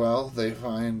comics as well? They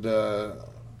find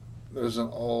there's an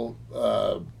old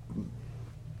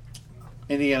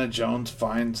Indiana Jones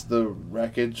finds the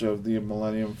wreckage of the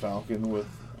Millennium Falcon with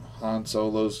Han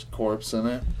Solo's corpse in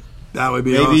it. That would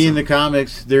be maybe awesome. In the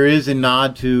comics there is a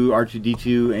nod to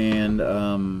R2-D2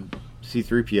 and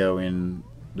C-3PO in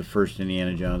the first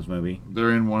Indiana Jones movie.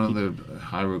 They're in one of the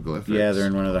hieroglyphics. Yeah, they're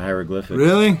in one of the hieroglyphics.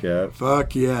 Really? Yeah.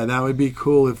 Fuck yeah, that would be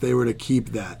cool if they were to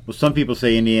keep that. Well, some people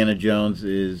say Indiana Jones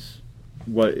is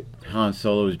what Han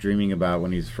Solo is dreaming about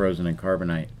when he's frozen in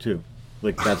carbonite, too.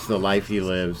 Like, that's the life he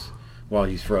lives while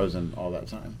he's frozen all that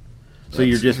time. So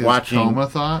you're just his watching... coma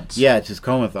thoughts? Yeah, it's his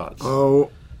coma thoughts. Oh,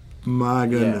 my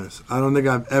goodness. Yeah. I don't think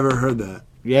I've ever heard that.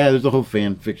 Yeah, there's a whole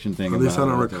fan fiction thing. At least I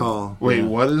don't recall. Wait,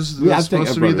 what is this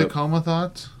supposed to be the coma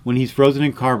thoughts? When he's frozen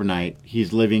in carbonite,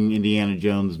 he's living Indiana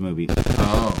Jones movies.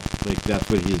 Oh. Like, that's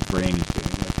what his brain is doing.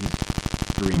 Like, he's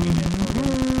dreaming it.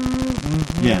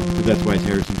 Yeah, but that's why it's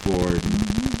Harrison Ford.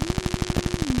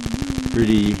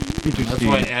 Pretty interesting. That's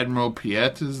why Admiral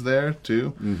Piet is there,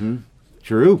 too? Mm-hmm.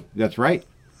 True. That's right.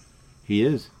 He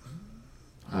is.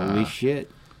 Holy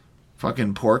shit.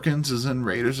 Fucking Porkins is in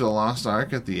Raiders of the Lost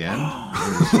Ark at the end.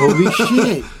 Holy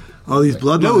shit. All these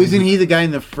bloodlines. No, isn't he the guy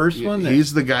in the first one?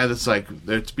 He's the guy that's like,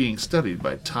 that's being studied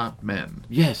by top men.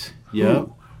 Yes. Yeah.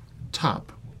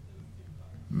 Top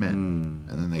men.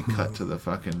 And then they cut to the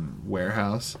fucking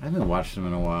warehouse. I haven't watched them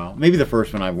in a while. Maybe the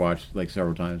first one I've watched like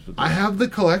several times. But I have the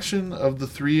collection of the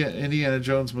 3 Indiana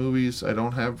Jones movies. I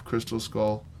don't have Crystal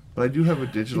Skull. But I do have a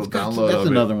digital download That's of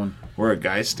it another one. where a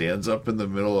guy stands up in the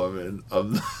middle of it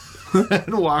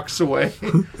and walks away.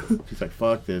 He's like,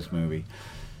 fuck this movie.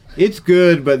 It's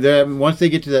good, but then once they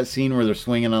get to that scene where they're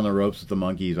swinging on the ropes with the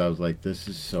monkeys, I was like, this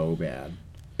is so bad.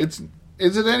 Is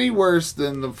it any worse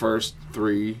than the first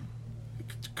three,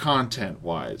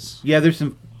 content-wise? Yeah, there's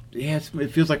some... Yeah, it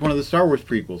feels like one of the Star Wars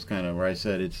prequels, kind of, where I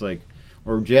said it's like...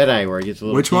 Or Jedi, where it gets a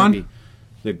little Which campy. one?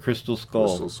 The Crystal Skull.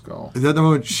 Crystal Skull. Is that the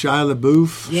one with Shia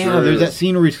LaBeouf? Yeah, Sure there's is. that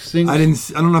scene where he sings...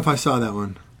 I don't know if I saw that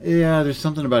one. Yeah, there's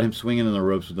something about him swinging on the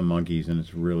ropes with the monkeys, and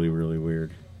it's really, really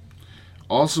weird.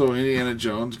 Also, Indiana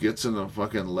Jones gets in a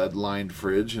fucking lead-lined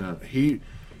fridge, and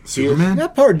Superman?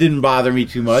 That part didn't bother me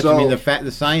too much. So- I mean,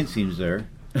 the science seems there.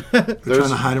 They're trying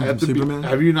to hide him at from the Superman?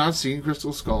 have you not seen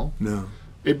Crystal Skull? No.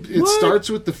 It starts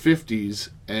with the 50s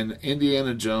and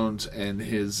Indiana Jones and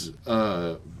his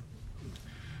whoever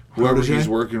Protege? he's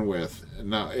working with.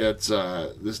 Now it's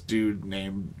this dude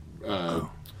named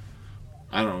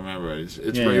I don't remember. It's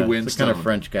Ray Winstone. It's the kind of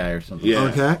French guy or something. Yeah.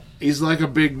 Okay. He's like a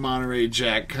big Monterey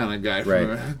Jack kind of guy.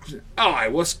 Right. Oh,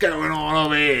 what's going on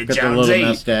over here, Got the Jonesy? little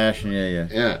mustache,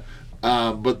 and yeah.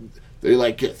 But they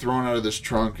like get thrown out of this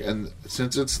trunk, and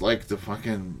since it's like the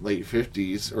fucking late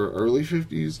 50s or early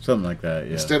 50s, Something like that,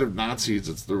 yeah. instead of Nazis,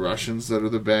 it's the Russians that are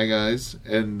the bad guys.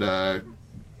 And They're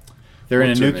in a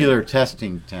what's her nuclear name?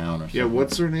 testing town or something. Yeah,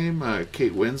 what's her name?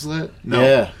 Kate Winslet? No.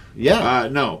 Yeah. Yeah.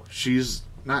 No, she's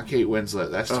not Kate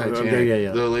Winslet. That's Titanic. okay,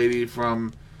 yeah. The lady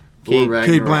from Kate- Thor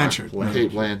Kate Ragnarok. Blanchett.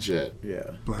 Kate Blanchett.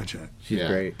 yeah. Blanchett. She's Yeah.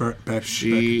 great.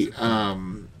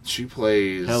 She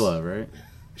plays Hella, right?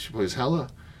 She plays Hella.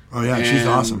 Oh, yeah, she's And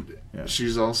awesome. Yeah.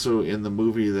 She's also in the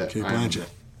movie that Kate Blanchett.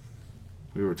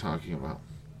 we were talking about.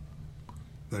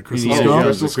 That Crystal Indiana Skull?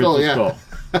 Jones, Crystal the Skull,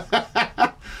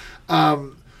 yeah.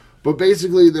 But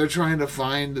basically, they're trying to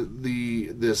find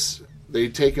this. They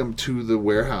take him to the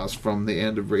warehouse from the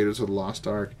end of Raiders of the Lost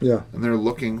Ark. Yeah. And they're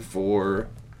looking for,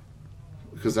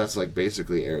 because that's like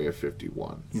basically Area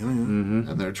 51. Yeah, yeah.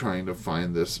 And they're trying to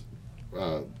find this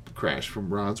crash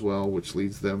from Roswell, which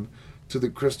leads them to the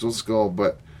Crystal Skull.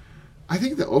 But I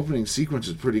think the opening sequence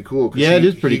is pretty cool. 'cause Yeah, it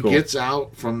is pretty cool. He gets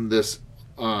out from this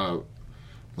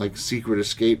like secret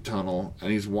escape tunnel,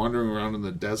 and he's wandering around in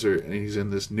the desert, and he's in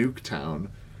this nuke town,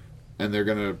 and they're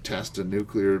gonna test a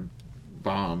nuclear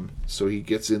bomb. So he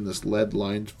gets in this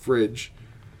lead-lined fridge,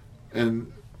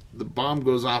 and the bomb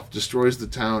goes off, destroys the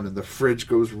town, and the fridge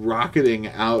goes rocketing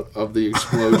out of the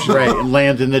explosion. Right, and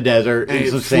lands in the desert. And in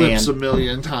it some flips sand. a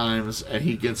million times, and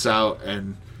he gets out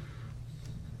and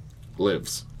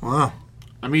lives. Wow.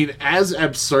 I mean, as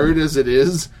absurd as it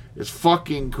is, it's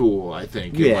fucking cool, I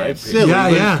think. in Yeah, my it's opinion. silly.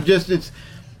 Yeah, but yeah.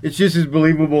 It's just as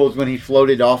believable as when he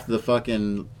floated off the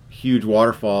fucking huge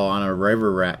waterfall on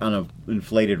a on a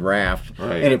inflated raft,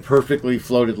 Right. and it perfectly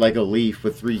floated like a leaf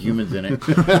with 3 humans in it.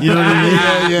 You know what I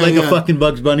mean? Yeah, like yeah. a fucking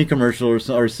Bugs Bunny commercial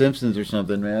or Simpsons or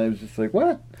something, man. It was just like,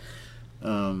 what?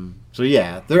 So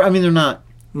yeah, they're not,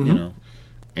 Mm-hmm. you know.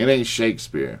 It ain't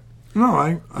Shakespeare. No,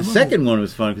 I The second one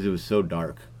was fun because it was so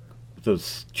dark.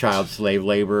 Those child slave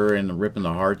labor and ripping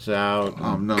the hearts out.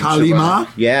 No, Kalima?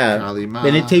 Yeah, Kalima.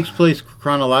 and it takes place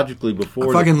chronologically before.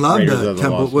 I fucking the loved Raiders the of the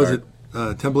Temple. Lost Was Ark.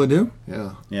 it Temple of Doom?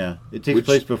 Yeah. Yeah, it takes Which-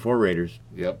 place before Raiders.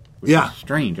 Yep. Which Yeah. is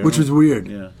strange. I Which don't was know. weird.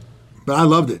 Yeah, But I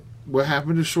loved it. What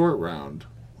happened to Short Round?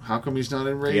 How come he's not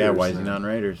in Raiders? yeah. Why is he then? not in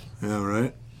Raiders? Yeah,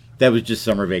 right. That was just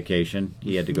summer vacation.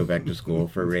 He had to go back to school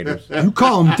for Raiders. You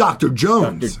call him Dr.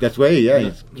 Jones. That's why.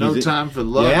 Yeah, No time for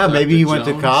love. Yeah, maybe Dr. he went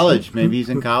to Jones. college. Maybe he's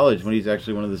in college when he's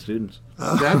actually one of the students.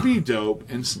 That'd be dope.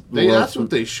 And Well, that's what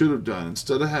they should have done.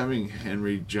 Instead of having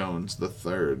Henry Jones the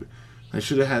Third, they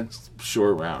should have had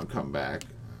Short Round come back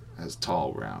as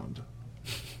Tall Round.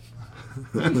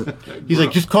 He's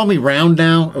like, just call me Round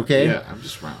now, okay? Yeah, I'm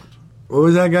just Round. What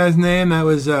was that guy's name? That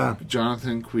was,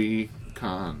 Jonathan Qui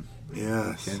Khan.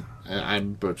 yes.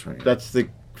 I'm butchering it. That's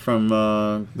from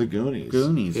The Goonies.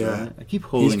 Goonies. Yeah. Right? I keep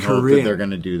holding He's hope that Korean. they're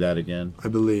going to do that again. I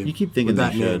believe. You keep thinking With they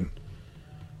that should. name.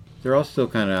 They're all still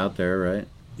kind of out there, right?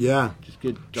 Yeah. Just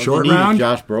get Short all they need is Round?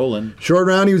 Josh Brolin. Short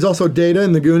Round, he was also Data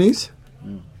in the Goonies.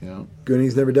 Yeah.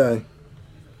 Goonies never die.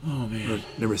 Oh man,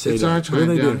 Never say It's die. our What do time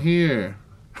they down do? here.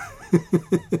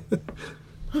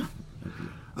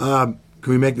 Can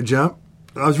we make the jump?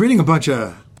 I was reading a bunch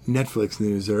of Netflix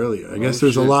news earlier. I guess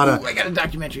there's a lot of I got a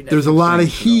documentary. there's a lot of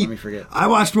heat. Let me forget. I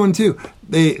watched one too.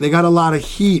 They got a lot of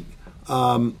heat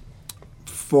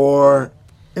for,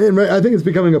 and I think it's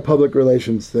becoming a public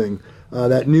relations thing.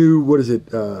 That new, what is it?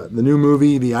 The new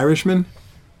movie, The Irishman.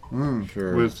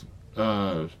 Sure. With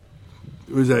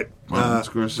Was that Martin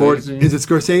Scorsese? Is it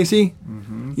Scorsese?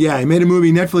 Mm-hmm. Yeah, he made a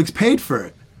movie. Netflix paid for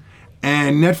it,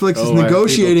 and Netflix is Oh, I-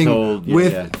 negotiating people told- yeah,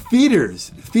 with yeah.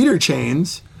 theater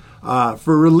chains,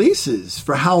 for releases.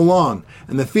 For how long?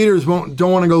 And the theaters don't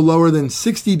want to go lower than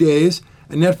 60 days,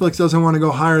 and Netflix doesn't want to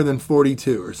go higher than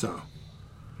 42 or so.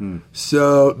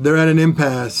 So they're at an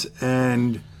impasse,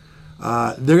 and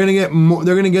they're gonna get more.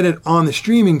 They're gonna get it on the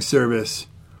streaming service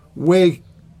way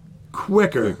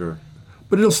quicker.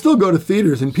 But it'll still go to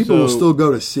theaters, and people will still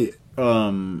go to see it.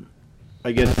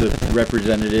 I guess the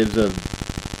representatives of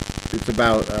it's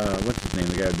about what's his name?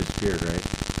 The guy who disappeared, right?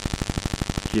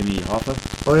 Jimmy Hoffa.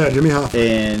 Oh yeah, Jimmy Hoffa.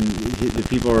 And the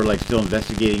people are like still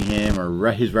investigating him,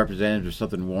 or his representatives or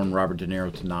something warned Robert De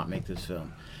Niro to not make this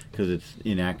film because it's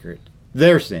inaccurate.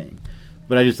 They're saying,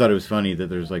 but I just thought it was funny that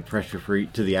there's like pressure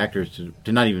to the actors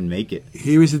to not even make it.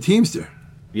 He was a Teamster.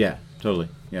 Yeah, totally.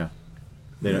 Yeah,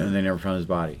 and they never found his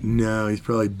body. No, he's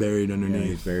probably buried underneath. Yeah,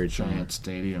 he's buried somewhere. Giant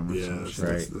stadium or some shit.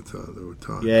 Right. That's how they were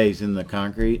talking. Yeah, he's in the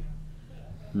concrete.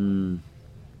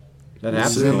 That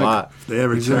happens a lot. If they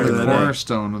ever He's in tear the that up.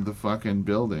 cornerstone of the fucking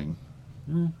building.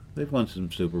 They've won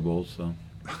some Super Bowls, so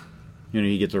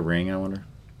he gets a ring. I wonder.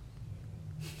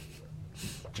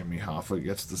 Jimmy Hoffa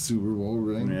gets the Super Bowl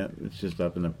ring. Yeah, it's just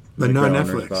up in the. But not owner's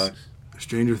Netflix. box.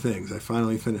 Stranger Things. I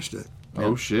finally finished it.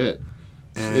 Oh shit!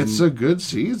 And it's a good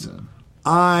season.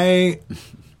 I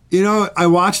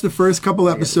watched the first couple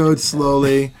episodes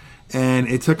slowly, and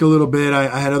it took a little bit.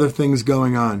 I had other things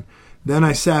going on. Then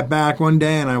I sat back one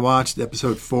day and I watched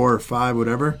episode 4 or 5,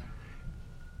 whatever,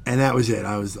 and that was it.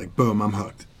 I was like, boom, I'm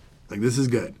hooked. Like, this is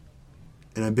good.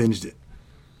 And I binged it.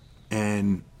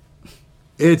 And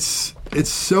it's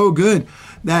so good.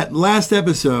 That last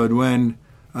episode when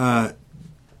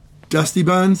Dusty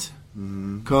Buns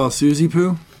calls Susie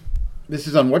Poo. This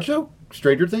is on what show?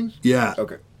 Stranger Things? Yeah.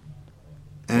 Okay.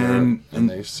 And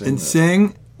they sing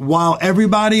sing while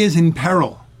everybody is in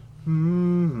peril.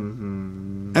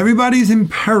 Everybody's in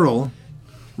peril,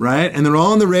 right? And they're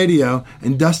all on the radio,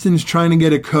 and Dustin's trying to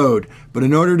get a code. But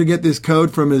in order to get this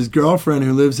code from his girlfriend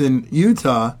who lives in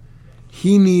Utah,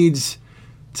 he needs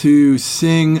to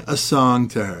sing a song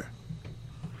to her.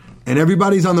 And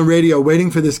everybody's on the radio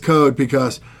waiting for this code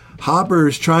because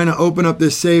Hopper's trying to open up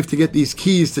this safe to get these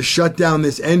keys to shut down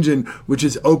this engine, which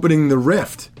is opening the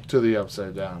rift. To the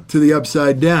Upside Down. To the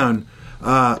Upside Down.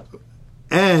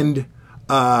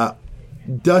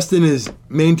 Dustin is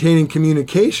maintaining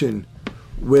communication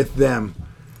with them.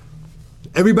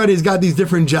 Everybody's got these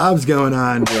different jobs going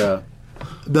on. Yeah.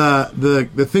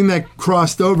 The thing that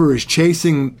crossed over is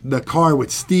chasing the car with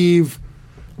Steve,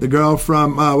 the girl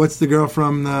from what's the girl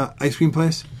from the ice cream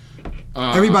place?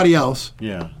 Everybody else.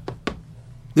 Yeah.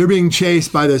 They're being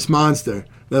chased by this monster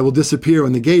that will disappear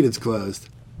when the gate is closed.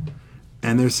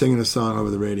 And they're singing a song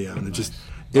over the radio, and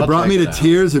it brought me to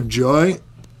tears of joy.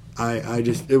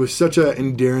 It was such an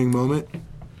endearing moment.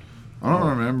 I don't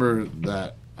remember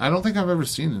that. I don't think I've ever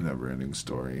seen a Never-Ending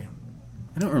Story.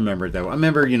 I don't remember it that well. I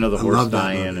remember, the horse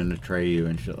dying and Atreyu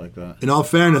and shit like that. In all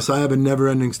fairness, I have a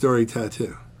Never-Ending Story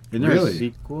tattoo. Isn't there a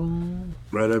sequel?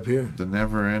 Right up here. The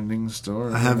Never-Ending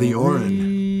Story. I have the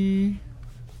Orin.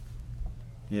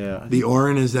 Yeah. The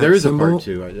Orin is that there is symbol, a part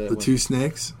 2. the two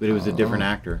snakes. But it was a different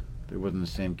actor. It wasn't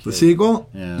the same kid. The sequel?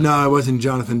 Yeah. No, it wasn't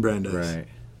Jonathan Brandis. Right.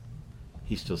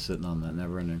 He's still sitting on that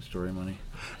Never-Ending Story money.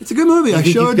 It's a good movie. I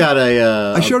showed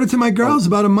it to my girls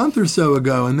about a month or so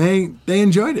ago, and they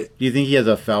enjoyed it. Do you think he has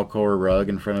a Falcor rug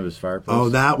in front of his fireplace? Oh,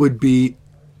 that would be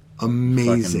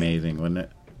amazing. Fucking amazing, wouldn't it?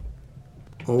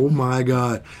 Oh my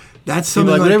God, that's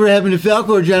something. Whatever happened to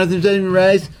Falcor, Jonathan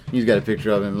Rice? He's got a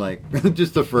picture of him, like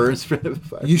just the fur in front of the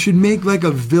fire. You should make like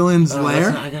a villain's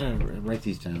lair. I gotta write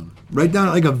these down. Write down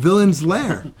like a villain's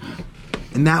lair,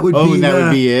 and that would be. And that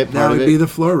would be it. That would be the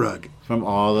floor rug. From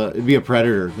it'd be a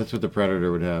Predator. That's what the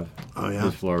Predator would have. Oh yeah,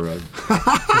 his floor rug.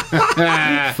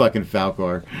 Fucking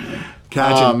Falcor.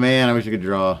 Catch him. Man, I wish I could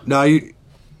draw. No, you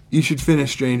should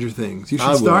finish Stranger Things. You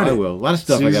should start it. I will. A lot of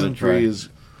stuff I gotta try.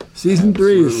 Season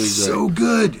 3 is so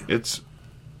good. It's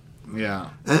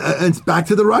and it's back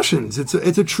to the Russians. It's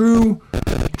a true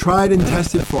tried and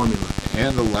tested formula.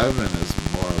 And 11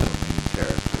 is more of a main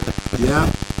character.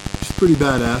 Yeah, she's pretty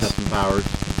badass. Captain Powers.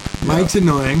 Mike's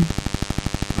annoying.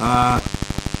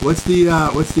 What's the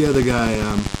other guy?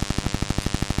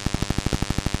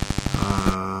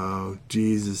 Oh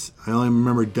Jesus! I only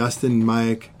remember Dustin,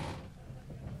 Mike,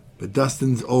 but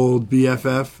Dustin's old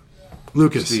BFF,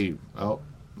 Lucas. Steve. Oh,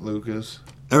 Lucas.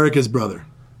 Erica's brother.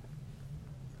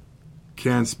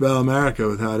 Can't spell America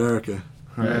without Erica.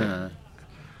 Right.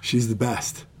 She's the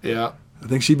best. Yeah. I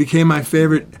think she became my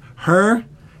favorite. Her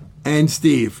and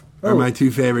Steve are my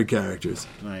two favorite characters.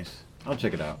 Nice. I'll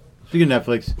check it out. Speaking of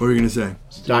Netflix, what were you gonna say?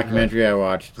 Documentary I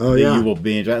watched. Oh yeah, you will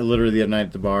binge. I literally the other night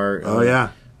at the bar. Oh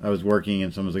yeah, I was working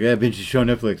and someone was like, "Yeah, binge the show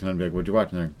Netflix," and I'd be like, "What'd you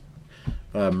watch?" And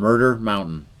they're Murder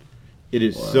Mountain. It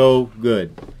is so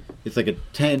good. It's like a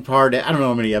 10-part. I don't know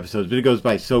how many episodes, but it goes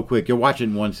by so quick. You'll watch it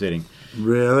in one sitting.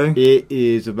 Really? It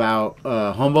is about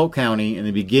Humboldt County and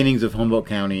the beginnings of Humboldt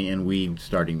County and weed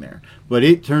starting there. But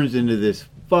it turns into this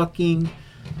fucking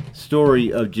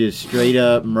story of just straight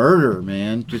up murder,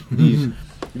 man. Just these,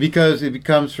 because it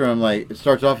becomes from like, it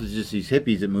starts off as just these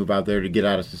hippies that move out there to get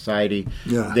out of society.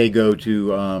 Yeah. They go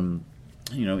to,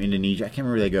 Indonesia. I can't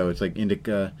remember where they go. It's like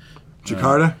Indica.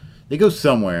 Jakarta? They go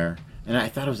somewhere. And I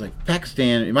thought it was like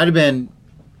Pakistan. It might have been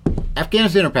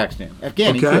Afghanistan or Pakistan.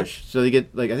 Afghani Kush. So they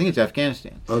get, like, I think it's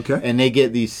Afghanistan. Okay. And they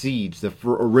get these seeds, the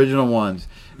original ones,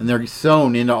 and they're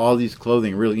sewn into all these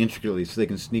clothing really intricately so they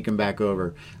can sneak them back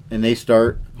over. And they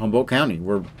start Humboldt County,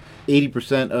 where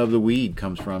 80% of the weed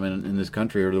comes from in this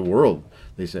country, or the world,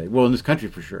 they say. Well, in this country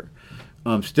for sure.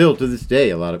 Still, to this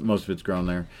day, most of it's grown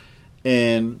there.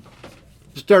 And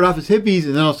start off as hippies,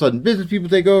 and then all of a sudden business people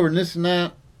take over and this and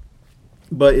that.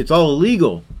 But it's all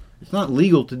illegal. It's not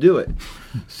legal to do it.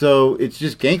 So it's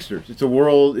just gangsters. It's a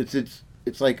world. It's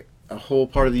like a whole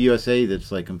part of the USA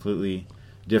that's like completely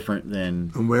different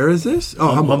than. And where is this?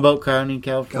 Oh, Humboldt County,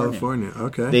 California. California.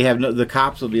 Okay. They have the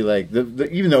cops will be like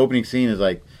even the opening scene is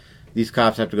like these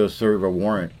cops have to go serve a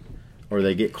warrant or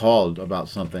they get called about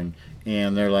something,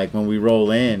 and they're like, when we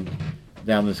roll in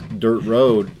down this dirt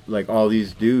road, like all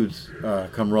these dudes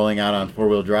come rolling out on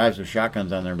 4-wheel drives with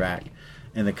shotguns on their back.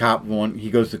 And the cop he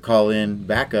goes to call in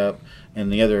backup,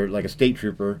 and the other, like a state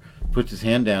trooper, puts his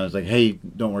hand down. Is like, "Hey,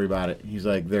 don't worry about it." He's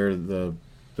like, "They're the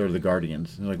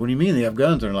guardians." And they're like, "What do you mean they have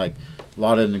guns?" And they're like,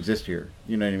 "Law doesn't exist here."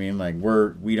 You know what I mean? Like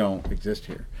we don't exist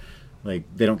here. Like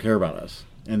they don't care about us.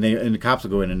 And the cops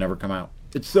will go in and never come out.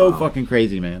 It's so fucking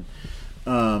crazy, man.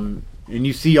 And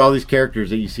you see all these characters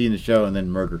that you see in the show, and then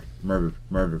murdered,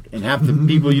 and half the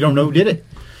people you don't know who did it.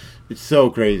 It's so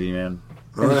crazy, man.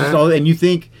 And it's just and you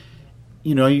think.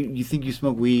 You know, you think you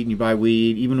smoke weed and you buy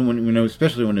weed, even when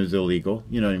especially when it was illegal.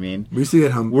 You know what I mean? We see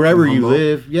it wherever you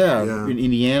live, in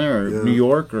Indiana or New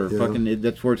York or Yeah.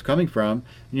 that's where it's coming from.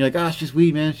 And you're like, it's just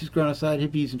weed, man. It's just growing outside,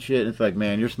 hippies and shit. And it's like,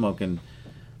 man, you're smoking.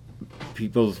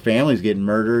 People's families getting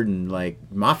murdered and like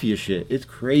mafia shit. It's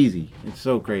crazy. It's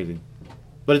so crazy.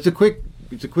 But it's a quick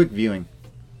viewing.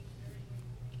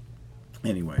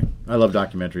 Anyway, I love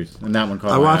documentaries, and that one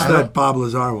called. I watched that Bob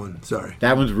Lazar one. Sorry.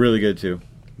 That one's really good too.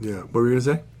 Yeah. What were you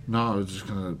gonna say? No, I was just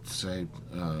gonna say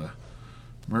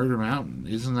Murder Mountain.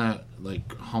 Isn't that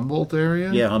like Humboldt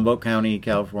area? Yeah, Humboldt County,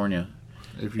 California.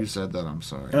 If you said that, I'm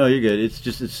sorry. Oh, you're good.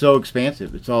 It's so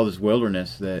expansive. It's all this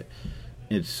wilderness that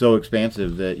it's so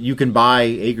expansive that you can buy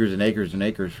acres and acres and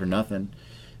acres for nothing,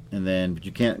 but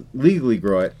you can't legally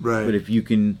grow it. Right. But if you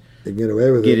can They get away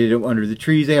with get it under the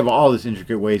trees, they have all this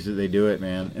intricate ways that they do it,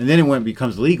 man. And then when it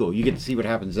becomes legal, you get to see what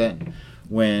happens then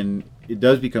when it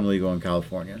does become legal in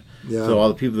California. Yeah. So all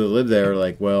the people that live there are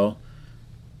like, well,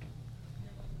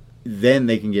 then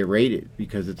they can get raided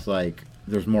because it's like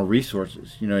there's more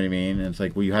resources. You know what I mean? And it's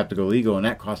like, well, you have to go legal, and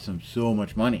that costs them so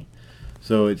much money.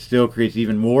 So it still creates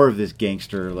even more of this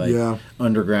gangster, like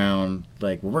underground,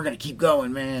 like, well, we're gonna keep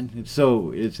going, man. It's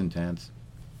intense.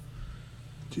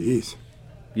 Jeez.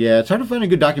 Yeah, it's hard to find a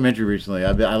good documentary recently.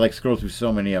 I like scroll through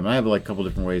so many of them. I have like a couple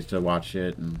different ways to watch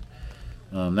it, and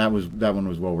that one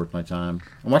was well worth my time.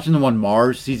 I'm watching the one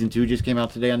Mars season 2 just came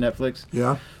out today on Netflix.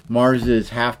 Yeah. Mars is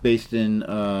half based in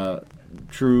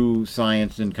true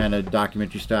science and kind of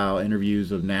documentary style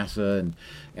interviews of NASA and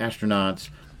astronauts,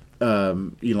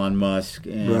 Elon Musk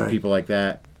and people like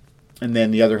that, and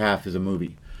then the other half is a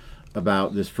movie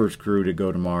about this first crew to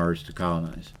go to Mars to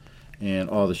colonize and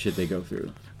all the shit they go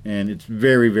through. And it's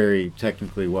very, very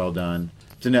technically well done.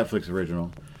 It's a Netflix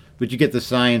original. But you get the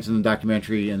science in the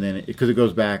documentary, and then because it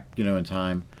goes back, in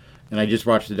time. And I just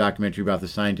watched the documentary about the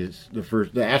scientist,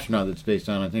 the astronaut that's based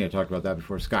on. I think I talked about that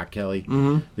before. Scott Kelly,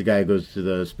 the guy who goes to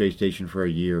the space station for a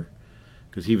year,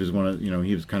 because he was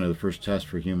he was kind of the first test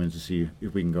for humans to see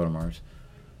if we can go to Mars.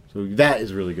 So that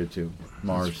is really good too.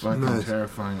 Mars, it's fucking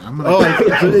terrifying.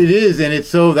 It is, and it's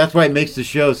so. That's why it makes the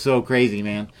show so crazy,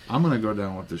 man. I'm gonna go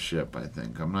down with the ship. I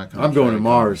think I'm not. I'm going to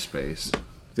Mars, space.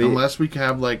 Unless we can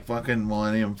have like fucking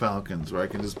Millennium Falcons where I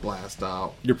can just blast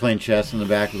out. You're playing chess in the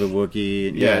back with a Wookiee.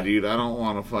 And, yeah, dude, I don't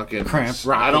want to fucking cramp.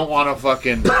 I don't want to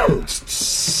fucking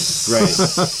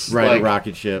right, a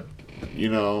rocket ship.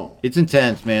 It's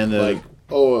intense, man.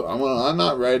 I'm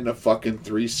not riding a fucking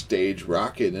 3-stage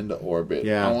rocket into orbit.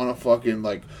 Yeah, I want to fucking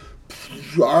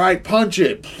all right, punch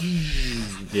it.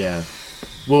 Yeah.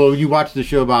 Well, you watch the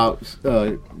show about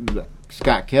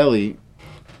Scott Kelly.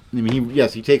 I mean,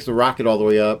 he takes the rocket all the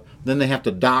way up. Then they have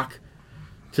to dock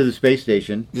to the space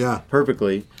station. Yeah.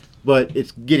 Perfectly. But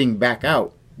it's getting back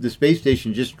out the space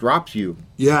station just drops you.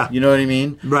 Yeah. You know what I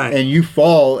mean? Right. And you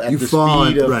fall at You the fall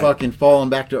speed and- of right. fucking falling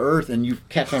back to Earth, and you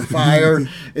catch on fire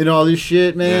and all this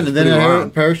shit, man. Yeah, it's and then pretty a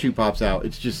wild. parachute pops out.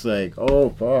 It's just like, oh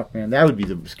fuck, man. That would be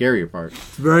the scarier part.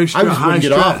 Very I strong. just High wouldn't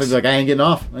get stress. off. I'd be like, I ain't getting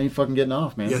off. I ain't fucking getting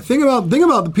off, man. Yeah, think about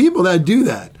the people that do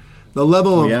that. The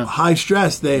level of Yeah. high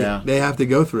stress they have to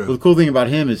go through. Well, the cool thing about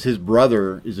him is his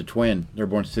brother is a twin. They're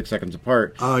born 6 seconds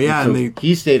apart. Oh, yeah, And so and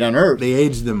he stayed on Earth. They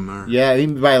aged them. Or, Yeah,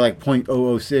 even by like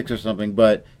 0.006 or something.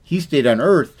 But he stayed on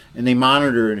Earth, and they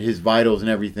monitored his vitals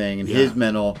and everything, and his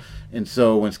mental. And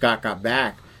so when Scott got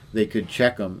back, they could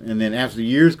check him. And then as the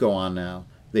years go on now,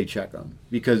 they check him.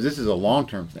 Because this is a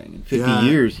long-term thing. In 50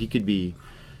 years, he could be,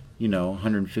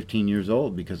 115 years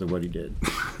old because of what he did.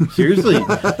 Seriously. You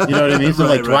know what I mean? So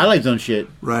like Twilight Zone shit.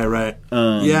 Right.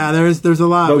 Yeah, there's a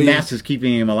lot. But NASA's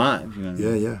keeping him alive. You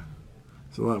know? Yeah.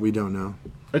 There's a lot we don't know.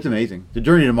 It's amazing. The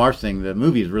Journey to Mars thing, the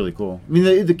movie is really cool. I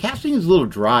mean, the casting is a little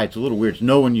dry. It's a little weird. It's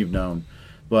no one you've known.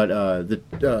 But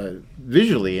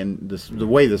visually and the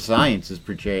way the science is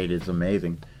portrayed is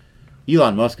amazing.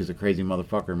 Elon Musk is a crazy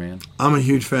motherfucker, man. I'm a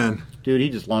huge fan. Dude, he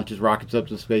just launches rockets up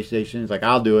to the space station. He's like,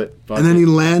 I'll do it. Fuck And then it. he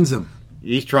lands them.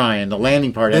 He's trying. The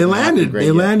landing part They hasn't landed. happened great They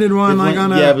yet. landed one like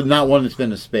on a... Yeah, but not one that's been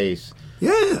to space.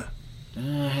 Yeah.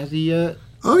 Has he yet?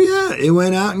 Oh, yeah. It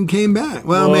went out and came back.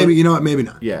 Well, maybe, you know what? Maybe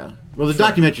not. Yeah. Well, the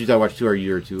documentaries I watched are a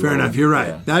year or two. Fair old. enough. You're right.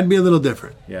 Yeah. That'd be a little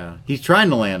different. Yeah. He's trying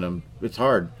to land them. It's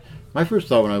hard. My first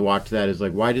thought when I watched that is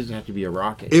like, why does it have to be a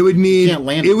rocket? It would need. You can't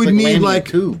land It would it's need landing like.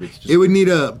 a tube. It's just, It would need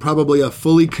probably a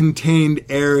fully contained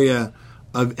area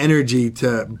of energy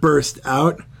to burst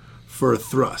out for a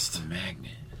thrust.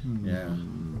 magnet. Yeah.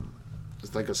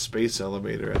 It's like a space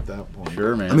elevator at that point.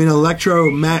 Sure, man. I mean,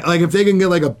 like if they can get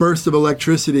like a burst of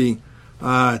electricity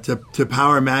to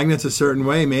power magnets a certain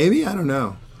way, maybe, I don't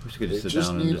know. We should They sit just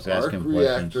down and need just ask arc him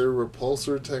questions. reactor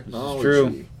repulsor technology.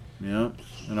 True. Yeah.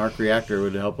 An arc reactor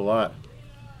would help a lot.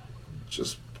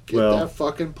 Just get that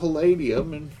fucking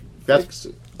palladium and fix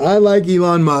it. I like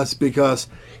Elon Musk because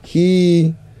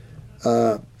he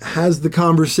has the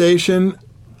conversation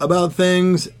about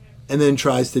things and then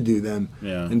tries to do them.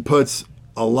 Yeah. And puts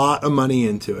a lot of money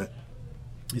into it.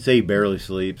 You say he barely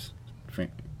sleeps.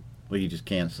 Like he just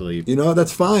can't sleep. You know,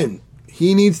 that's fine.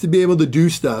 He needs to be able to do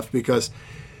stuff because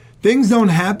things don't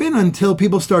happen until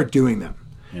people start doing them.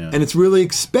 Yeah. And it's really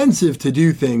expensive to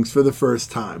do things for the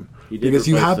first time He did because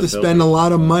you replace have the to spend a filter.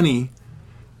 lot of money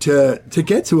to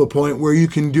get to a point where you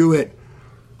can do it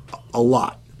a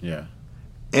lot. Yeah.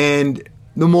 And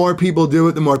the more people do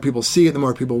it, the more people see it, the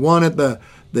more people want it, the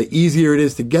easier it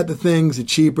is to get the things, the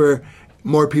cheaper,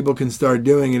 more people can start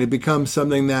doing it. It becomes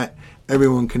something that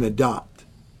everyone can adopt.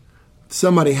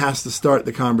 Somebody has to start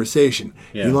the conversation.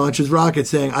 Yeah. He launches rockets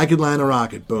saying, I could land a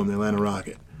rocket. Boom, they land a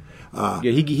rocket. Yeah,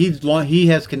 he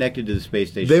has connected to the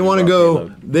space station. They want to go.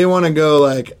 They want to go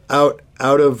like out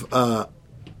of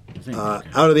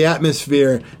the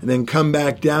atmosphere and then come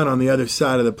back down on the other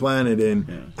side of the planet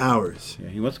in hours. Yeah,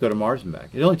 he wants to go to Mars and back.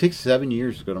 It only takes 7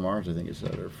 years to go to Mars, I think it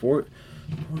said, or 40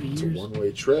 It's years. a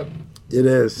one-way trip. It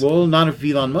is. Well, not if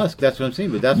Elon Musk. That's what I'm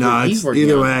saying. But that's No, what he's it's working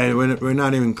either on. way. We're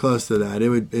not even close to that.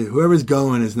 Whoever's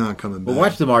going is not coming But back.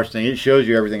 watch the Mars thing. It shows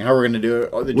you everything. How we're going to do it.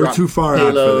 Oh, they We're drop too far out for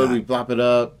payload, that. we plop it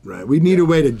up. Right. We need a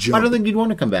way to jump. I don't think you'd want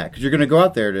to come back because you're going to go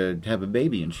out there to have a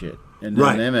baby and shit, and then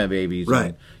Right. them have babies. Right.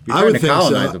 And you're I trying would to think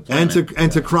colonize so. the planet.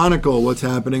 And to chronicle what's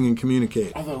happening and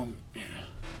communicate. Although,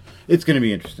 it's going to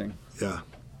be interesting. Yeah.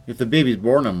 If the baby's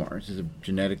born on Mars, is it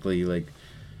genetically like?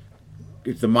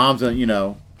 If the mom's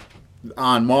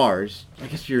on Mars, I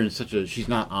guess you're in such a. She's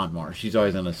not on Mars. She's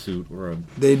always in a suit or a.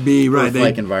 They'd be right.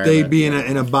 Earth-like environment. They'd be in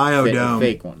a biodome.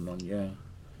 Fake one. Yeah.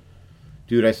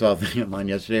 Dude, I saw a thing online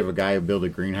yesterday of a guy who built a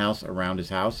greenhouse around his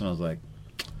house, and I was like,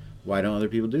 why don't other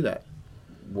people do that?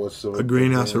 What's A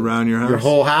greenhouse around your house. Your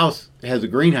whole house has a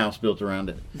greenhouse built around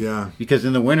it. Yeah. Because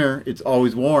in the winter, it's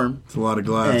always warm. It's a lot of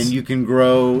glass. And you can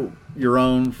grow your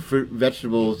own fruit,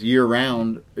 vegetables year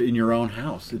round in your own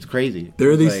house. It's crazy. There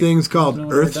are It's these like, things called no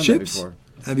one's ever earth done that chips. before.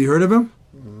 Have you heard of them?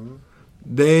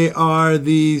 They are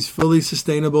these fully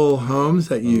sustainable homes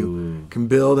that you can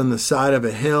build in the side of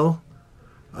a hill,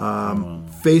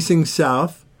 facing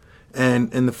south, and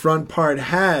the front part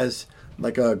has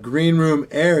like a green room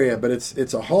area, but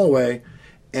it's a hallway,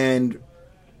 and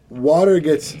water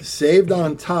gets saved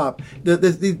on top.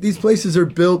 These places are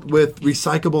built with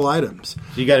recyclable items.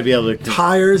 So you got to be able to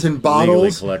Tires and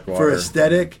bottles collect for water.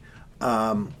 aesthetic,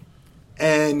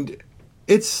 and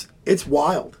it's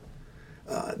wild.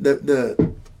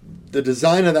 The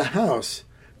design of the house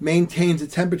maintains a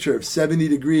temperature of 70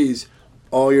 degrees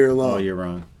all year long. all year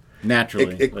round.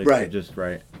 Naturally. Right. Just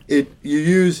right. You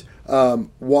use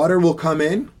water will come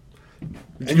in,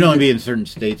 You can only be in certain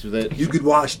states with it. You could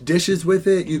wash dishes with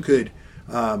it. You could,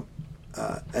 and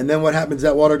then what happens?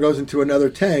 That water goes into another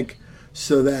tank,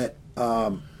 so that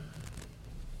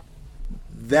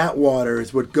that water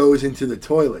is what goes into the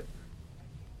toilet.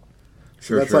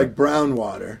 So that's like brown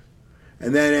water,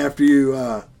 and then after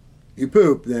you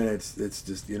poop, then it's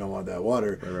just you don't want that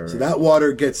water. Right. So that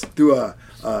water gets through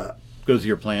goes to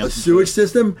your plants. a sewage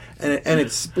system, and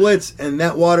it splits, and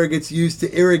that water gets used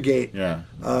to irrigate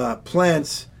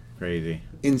plants. Crazy.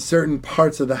 In certain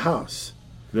parts of the house.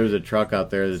 There's a truck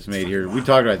out there that's made here. We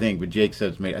talked, I think, but Jake said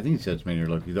it's made. I think he said it's made here.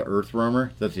 Look, the Earth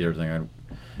Roamer. That's the other thing.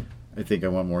 I think I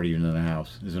want more even than a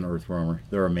house. Is an Earth Roamer.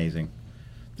 They're amazing.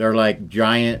 They're like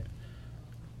giant,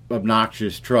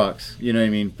 obnoxious trucks. You know what I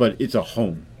mean? But it's a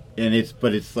home, and it's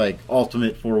like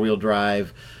ultimate 4-wheel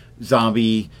drive,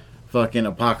 zombie, fucking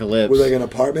apocalypse. With like an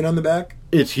apartment on the back.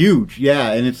 It's huge,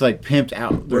 yeah, and it's like pimped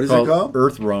out. What is it called?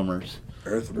 Earth Roamers.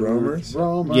 Earth Roamers?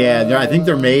 Yeah, I think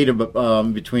they're made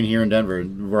between here and Denver,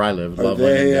 where I live.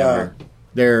 Loveland and Denver.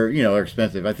 They're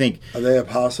expensive. I think. Are they a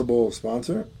possible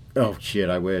sponsor? Oh shit!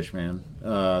 I wish, man.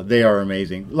 They are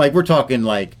amazing. Like we're talking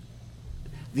like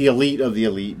the elite of the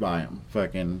elite buy them.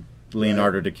 Fucking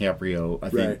Leonardo DiCaprio. I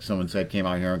think someone said came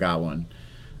out here and got one.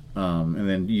 And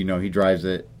then he drives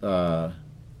it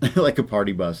like a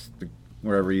party bus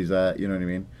wherever he's at. You know what I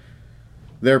mean?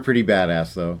 They're pretty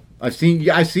badass though. I see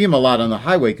him a lot on the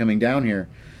highway coming down here.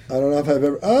 I don't know if I've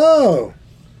ever. Oh,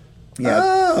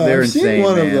 yeah, they're I've insane, seen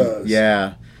one man. of those.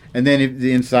 Yeah, and then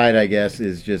the inside, I guess,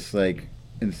 is just like,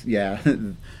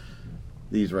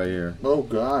 these right here. Oh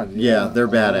God! Yeah, they're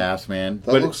badass, man.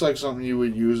 That looks like something you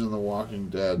would use in The Walking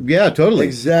Dead. Yeah, totally.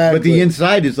 Exactly. But the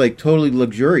inside is like totally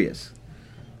luxurious.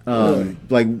 Really?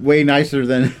 Like way nicer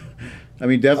than. I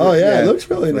mean, definitely. Oh yeah, it looks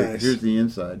really like, nice. Here's the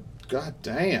inside. God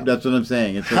damn. That's what I'm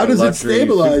saying. It's How does it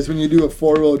stabilize when you do a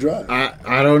 4-wheel drive?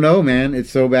 I don't know, man. It's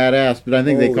so badass, but I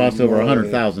think they cost over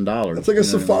 $100,000. It's like a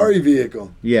safari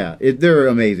vehicle. Yeah, they're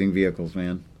amazing vehicles,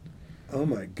 man. Oh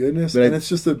my goodness! But and it's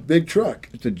just a big truck.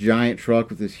 It's a giant truck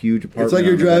with this huge apartment. It's like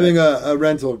you're driving a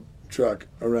rental truck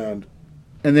around.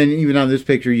 And then even on this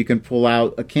picture, you can pull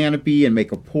out a canopy and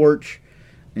make a porch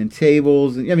and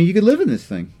tables. I mean, you could live in this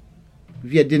thing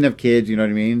if you didn't have kids. You know what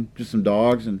I mean? Just some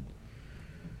dogs and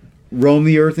roam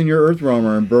the earth in your Earth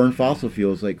Roamer and burn fossil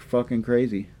fuels like fucking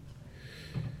crazy.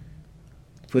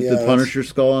 Put the Punisher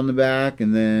skull on the back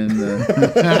and then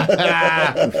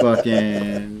the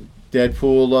fucking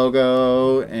Deadpool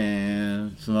logo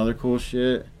and some other cool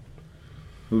shit.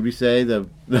 Who'd we say? The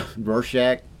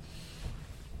Rorschach?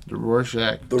 The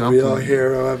Rorschach The dumpling. real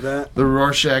hero of that. The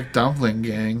Rorschach dumpling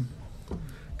gang.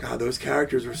 God, those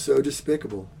characters were so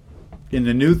despicable. In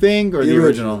the new thing or the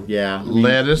original? Yeah.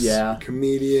 Lettuce. Yeah.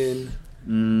 Comedian.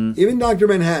 Even Dr.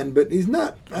 Manhattan, but he's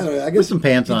not. I don't know. I guess With some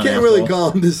pants on. You can't really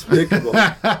call him despicable.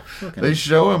 They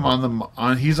show him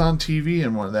on he's on TV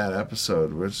in one of that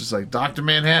episode where it's just like Dr.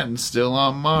 Manhattan's still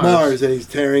on Mars. And he's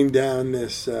tearing down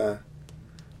this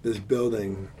this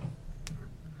building.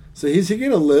 So is he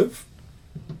gonna live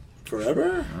forever?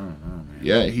 I don't know, man.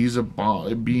 Yeah, he's a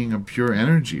being of pure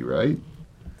energy, right?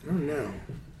 I don't know.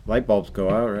 Light bulbs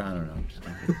go out, or I don't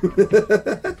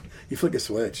know. You flick a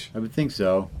switch. I would think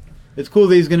so. It's cool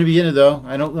that he's going to be in it, though.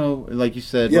 I don't know, like you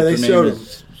said. Yeah, what's they her showed name him.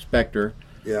 is Spectre.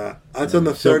 Yeah, that's on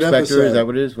the Silk third Spectre, episode. is that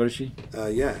what it is? What is she?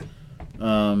 Yeah.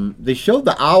 They showed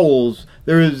the owls.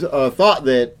 There was a thought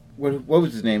that what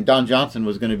was his name? Don Johnson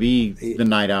was going to be the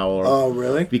Night Owl. Oh,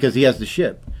 really? Because he has the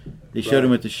ship. They showed Right.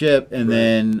 him with the ship, and Right.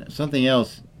 then something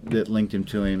else that linked him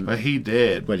to him. But he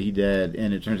did.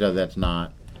 And it turns out that's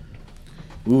not.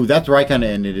 Ooh, that's where I kind of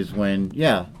ended. Is when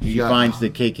he finds the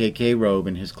KKK robe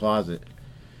in his closet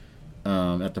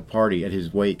at the party at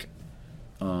his wake.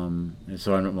 And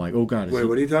so I'm like, oh god. Wait,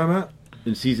 what are you talking about?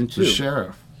 In season 2, The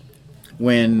sheriff.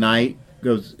 when Night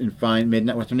goes and find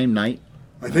Midnight. What's her name? Night.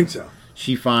 I think so.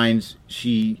 She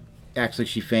acts like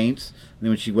she faints, and then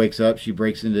when she wakes up, she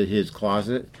breaks into his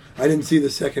closet. I didn't see the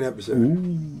second episode.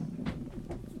 Ooh,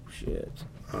 shit.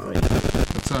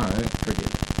 That's all right. Forget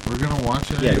it. We're gonna watch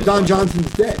it. Yeah, But Don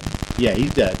Johnson's dead. Yeah,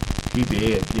 he's dead. He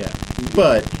did. Yeah,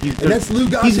 but And that's Lou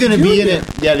Gossett he's going to be in Jr.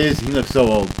 it. Yeah, it is. He looks so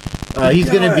old. He's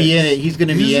going to be in it. He's going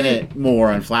to be Is in he? it more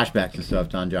on flashbacks and stuff.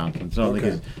 Don Johnson. So I don't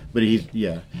think but he's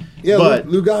Yeah, But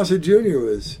Lou Gossett Jr.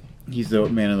 was he's the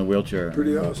man in the wheelchair.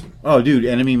 pretty awesome. Oh, dude,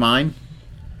 Enemy Mine.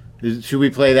 Should we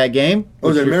play that game? Oh,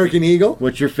 What's the your- American Eagle?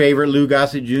 What's your favorite Lou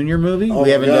Gossett Jr. movie? Oh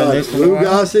We haven't my done God. this. In a Lou while.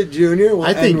 Gossett Jr. We'll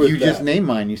I think end with you just that. named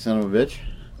mine. You son of a bitch.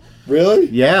 Really?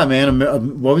 Yeah,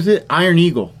 man. What was it? Iron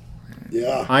Eagle.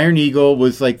 Yeah. Iron Eagle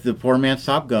was like the poor man's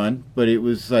Top Gun, but it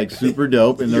was like super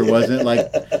dope, and there wasn't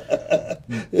like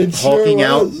It sure hulking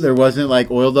out. was. There wasn't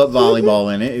like oiled up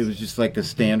volleyball in it. It was just like a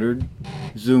standard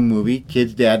Zoom movie.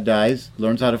 Kid's dad dies,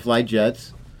 learns how to fly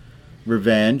jets,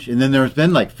 revenge, and then there's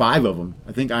been like 5 of them.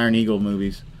 I think Iron Eagle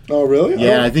movies. Oh, really?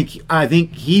 Yeah, Oh, I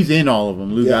think he's in all of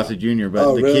them. Lou Gossett Jr., but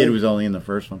Oh, the really? kid was only in the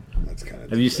first one. That's kind of.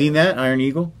 Have you seen that Iron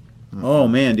Eagle? Oh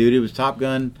man, dude, it was Top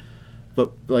Gun,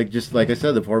 but just like I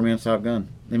said, the poor man's Top Gun.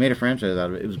 They made a franchise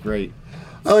out of it. It was great.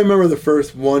 I only remember the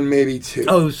first one, maybe 2.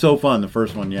 Oh, it was so fun. The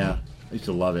first one, yeah, I used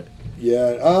to love it.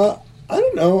 Yeah. I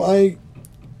don't know. I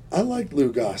like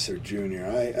Lou Gossett Jr.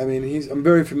 I mean, I'm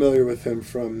very familiar with him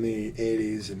from the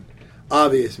 '80s and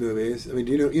obvious movies. I mean,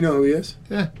 do you know who he is?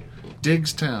 Yeah.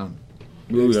 Diggstown.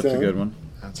 Ooh, that's a Diggstown? good one.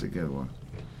 That's a good one.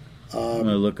 I'm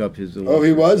gonna look up his. Oh,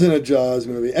 he was in a Jaws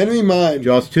movie. Enemy Mine.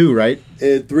 Jaws 2, right?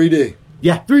 3D.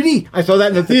 Yeah, 3D. I saw that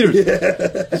in the theaters.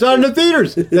 I saw it in the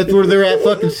theaters. That's where they're at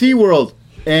fucking SeaWorld.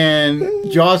 And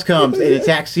Jaws comes and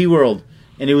attacks SeaWorld.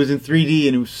 And it was in 3D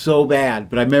and it was so bad.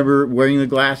 But I remember wearing the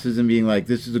glasses and being like,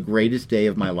 this is the greatest day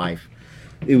of my life.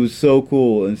 It was so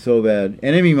cool and so bad.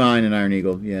 Enemy Mine and Iron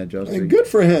Eagle. Yeah, Jaws 3. And good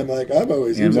for him. Like, I've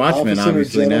always And he was an Watchmen, officer and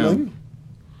obviously, now. gentleman.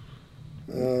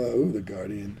 The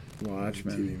Guardian.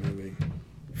 Watchmen. TV movie.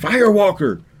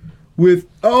 Firewalker.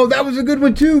 That was a good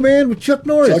one too, man, with Chuck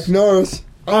Norris. Chuck Norris.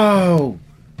 Oh.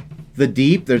 The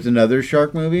Deep. There's another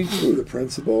shark movie. Ooh, The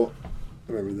Principal.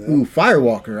 I remember that. Ooh,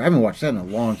 Firewalker. I haven't watched that in a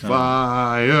long time.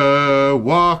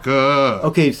 Firewalker.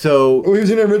 Okay, so... Oh, he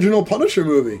was in an original Punisher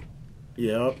movie.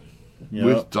 Yep.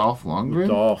 With Dolph Lundgren?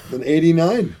 Dolph. In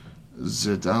 '89.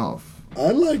 Zidolph.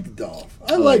 I liked Dolph.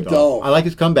 I like Dolph. I like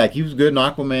his comeback. He was good in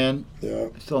Aquaman. Yeah.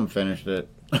 I still haven't finished it.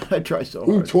 I try so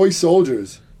Ooh, hard. Toy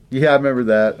Soldiers. Yeah, I remember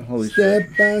that. Holy shit.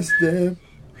 Step by step.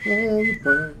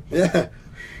 Yeah.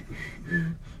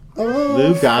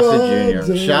 Lou Gossett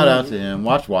Jr. Shout out to him.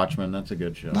 Watch Watchmen. That's a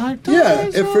good show. Yeah,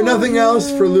 if for nothing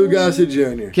else, for Lou Gossett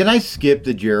Jr. Can I skip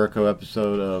the Jericho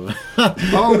episode of...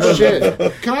 Oh, shit.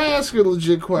 Can I ask you a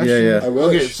legit question? Yeah. I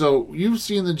wish. Okay, so you've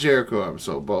seen the Jericho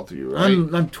episode, both of you, right?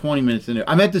 I'm 20 minutes into it.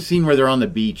 I'm at the scene where they're on the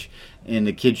beach and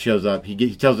the kid shows up.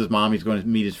 He tells his mom he's going to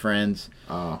meet his friends.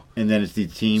 Oh. And then it's the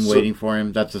team waiting for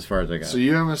him. That's as far as I got. So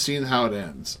you haven't seen how it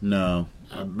ends? No.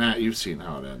 Matt, you've seen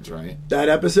how it ends, right? That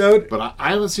episode? But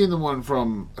I haven't seen the one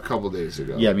from a couple days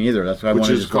ago. Yeah, me either. That's why I which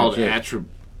wanted is to called watch it.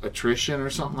 Attrition or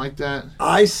something like that.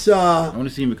 I want to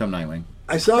see him become Nightwing.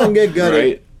 I saw him get gutted.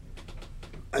 Right?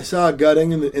 I saw a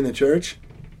gutting in the church.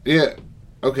 Yeah.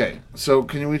 Okay. So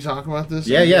can we talk about this?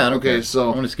 Yeah. I don't okay. care. So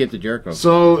I want to skip the Jericho.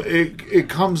 So it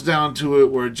comes down to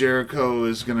it where Jericho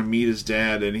is going to meet his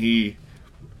dad, and his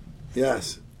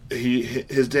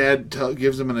dad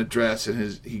gives him an address,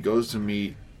 and he goes to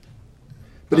meet.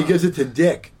 But he gives it to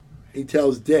Dick. He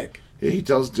tells Dick. Yeah, he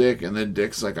tells Dick, and then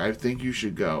Dick's like, I think you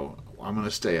should go. I'm going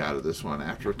to stay out of this one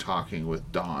after talking with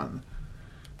Dawn.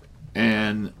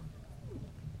 And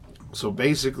so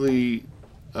basically,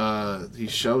 he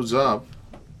shows up.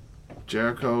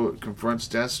 Jericho confronts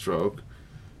Deathstroke,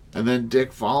 and then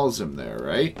Dick follows him there,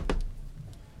 right?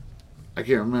 I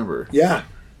can't remember. Yeah.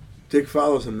 Dick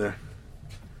follows him there.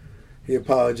 He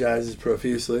apologizes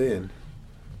profusely and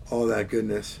all that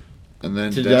goodness. And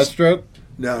then To Deathstroke?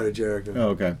 No, to Jericho. Oh,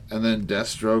 okay. And then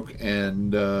Deathstroke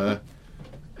and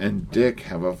Dick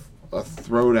have a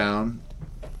throwdown.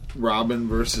 Robin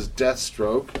versus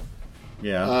Deathstroke.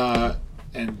 Yeah.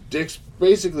 And Dick's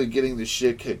basically getting the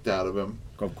shit kicked out of him.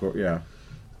 Of course, yeah.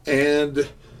 And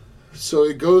so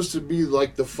it goes to be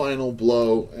like the final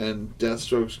blow, and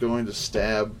Deathstroke's going to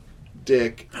stab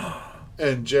Dick,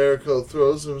 and Jericho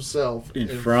throws himself in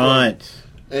front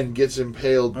and gets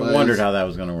impaled by I wondered how that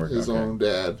was going to work. his own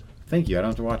dad. Thank you. I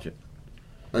don't have to watch it.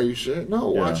 Are you sure?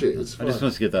 No, Yeah. watch it. It's fun. I just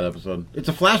want to skip that episode. It's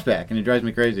a flashback, and it drives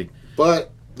me crazy.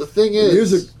 But the thing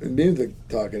is, music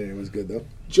talking in it was good though.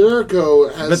 Jericho I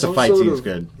bet has the some fight sort scene's of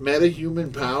good.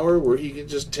 meta-human power where he can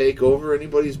just take over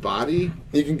anybody's body.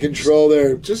 He can control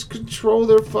their... Just control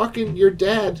their fucking... your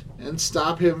dad and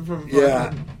stop him from... Yeah.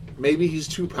 fucking- maybe he's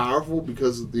too powerful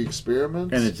because of the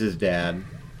experiments. And it's his dad.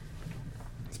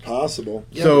 It's possible.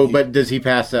 Yeah, So, he- but does he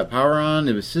pass that power on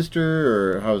to his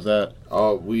sister, or how's that?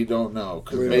 Oh, we don't know.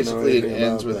 Because We don't know basically it anything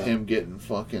ends about with that. him getting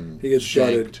fucking He gets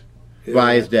shanked. gutted.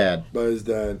 By his dad. By his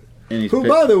dad. And he's Who,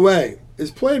 by the way, is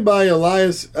played by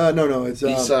Elias... no, it's...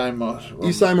 Isai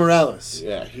Morales.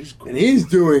 Yeah, he's cool. And he's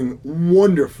doing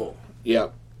wonderful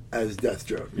Yep. as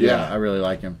Deathstroke. Yeah, I really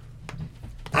like him.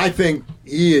 I think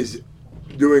he is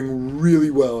doing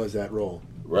really well as that role.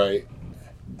 Right.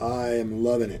 I am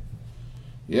loving it.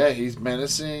 Yeah, he's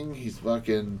menacing. He's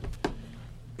fucking...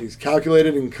 He's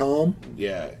calculated and calm.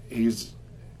 Yeah, he's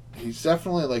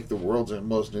definitely like the world's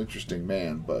most interesting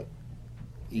man, but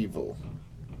evil.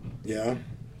 Yeah.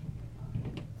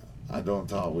 I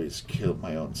don't always kill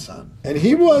my own son. And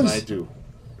he But when was- I do.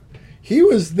 He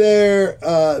was their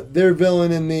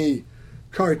villain in the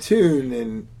cartoon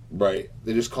and Right.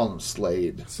 They just call him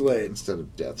Slade Slade. instead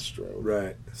of Deathstroke.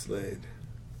 Right, Slade.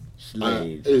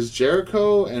 Slade. Is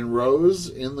Jericho and Rose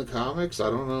in the comics? I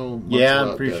don't know much Yeah, I'm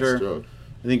about pretty sure. Deathstroke.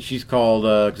 I think she's called,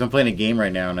 because I'm playing a game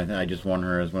right now, and I just won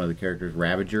her as one of the characters,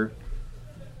 Ravager.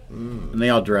 And they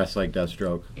all dress like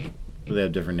Deathstroke, but they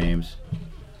have different names.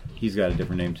 He's got a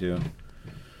different name, too.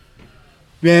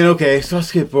 Man, okay, so I'll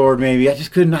skip forward, maybe. I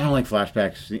don't like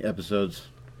flashbacks episodes.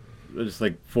 It's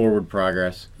like forward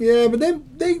progress. Yeah, but they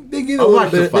give a I'll little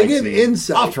watch the bit. They fight give scene.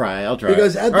 insight. I'll try.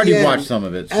 Because I at already the end, watched some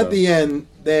of it. At so. the end,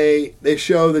 they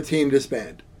show the team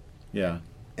disband, Yeah.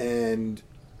 and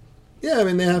yeah, I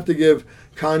mean they have to give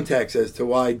context as to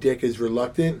why Dick is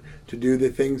reluctant to do the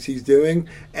things he's doing,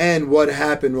 and what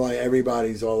happened. Why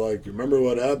everybody's all like, "Remember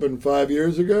what happened 5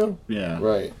 years ago?" Yeah.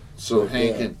 Right. So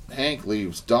Yeah. Hank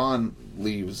leaves. Dawn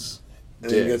leaves.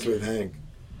 And he Dick. gets with Hank.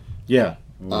 Yeah.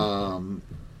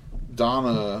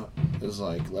 Donna is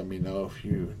like, let me know if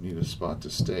you need a spot to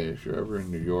stay, if you're ever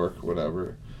in New York,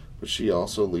 whatever. But she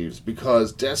also leaves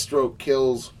because Deathstroke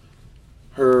kills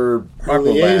her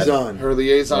liaison. Her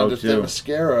liaison to too.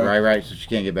 Themyscira. Right, so she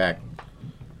can't get back.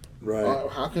 Right.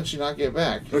 How can she not get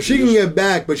back? Well, she can get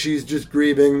back, but she's just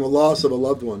grieving the loss of a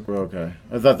loved one. Okay.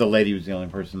 I thought the lady was the only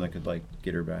person that could, like,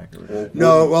 get her back. Or whatever.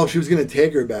 No, well, she was going to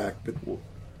take her back, but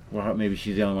Well, maybe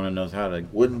she's the only one that knows how to.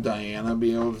 Wouldn't Diana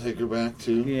be able to take her back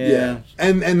too? Yeah.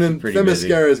 And then Pretty busy.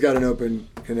 Themyscira's got an open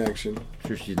connection. I'm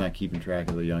sure she's not keeping track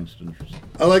of the youngsters.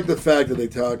 I like the fact that they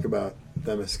talk about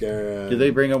Themyscira. Did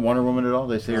they bring up Wonder Woman at all?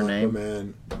 They say her name?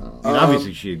 Man. I mean,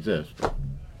 obviously she exists. But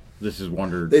this is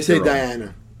Wonder They say Girl.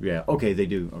 Diana. Yeah, okay, they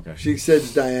do. Okay. She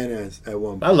says Diana at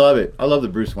one point. I love it. I love the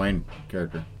Bruce Wayne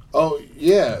character. Oh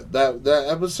yeah, that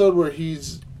episode where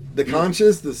he's The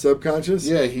conscious, the subconscious?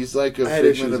 yeah, he's like a I had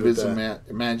figment issues of with his that.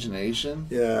 imagination.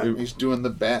 Yeah. He's doing the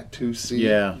Bat 2C.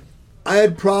 Yeah. I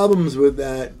had problems with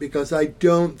that because I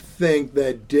don't think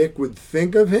that Dick would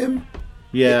think of him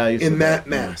Yeah. I used in to- that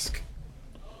mask.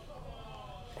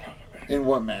 In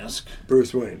what mask?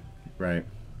 Bruce Wayne. Right.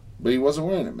 But he wasn't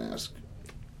wearing a mask.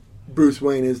 Bruce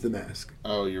Wayne is the mask.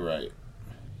 Oh, you're right.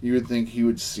 You would think he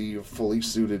would see a fully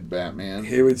suited Batman.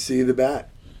 He would see the bat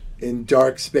in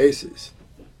dark spaces.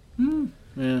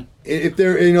 Yeah. If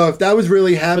there, if that was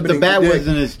really happening, But the bat to Dick,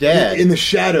 wasn't his dad. In the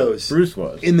shadows, Bruce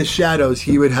was. In the shadows,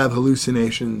 he would have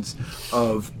hallucinations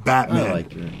of I Batman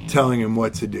liked it. telling him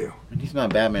what to do. And he's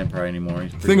not Batman probably anymore.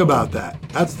 He's pretty Think old. about that.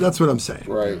 That's what I'm saying.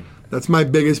 Right. That's my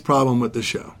biggest problem with the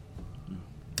show.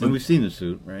 And we've seen the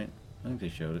suit, right? I think they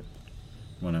showed it.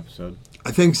 One episode.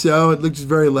 I think so. It looks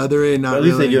very leathery and not But at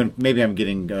least really. they do. Maybe I'm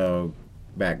getting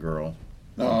Batgirl.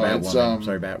 No, Batwoman. it's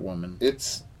Sorry, Batwoman.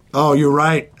 It's Oh, you're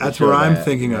right. That's show where I'm that.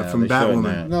 thinking of Yeah, from they showed Batwoman.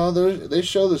 that. no. They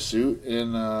show the suit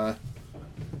in the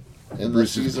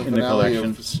Bruce's- season in the finale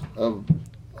collection.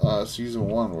 of season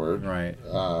 1, where Right.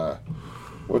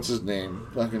 what's his name?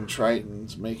 Fucking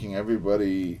Triton's making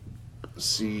everybody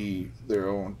see their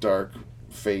own dark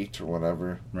fate or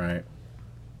whatever. Right.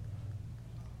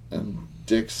 And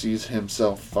Dick sees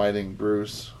himself fighting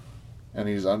Bruce, and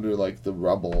he's under like the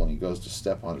rubble, and he goes to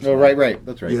step on his. Oh, right.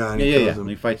 That's right. Yeah, and Yeah, he yeah, kills yeah. him. And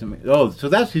he fights him. Oh,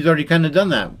 so he's already kind of done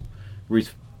that. Where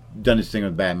he's done his thing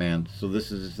with Batman. So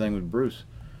this is his thing with Bruce.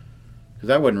 Because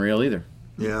that wasn't real either.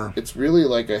 Yeah. It's really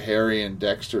like a Harry and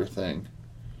Dexter thing.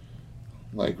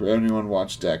 Like, anyone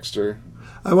watch Dexter?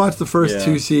 I watched the first Yeah.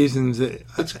 2 seasons.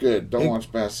 It's good. Don't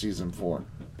watch past season 4.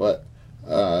 But,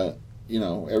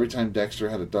 every time Dexter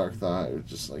had a dark thought, it was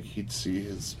just like he'd see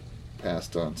his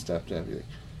passed on stepdad.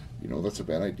 Be like, that's a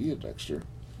bad idea, Dexter.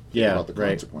 Yeah, About the right.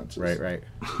 consequences. Right.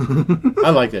 I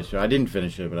like that show. I didn't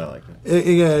finish it, but I liked it.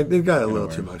 It got a little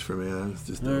Anyway. too much for me. I was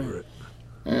just All over right. it.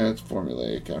 Yeah, it's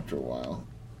formulaic after a while.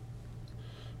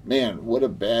 Man, what a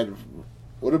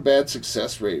bad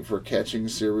success rate for catching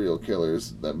serial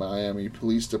killers that Miami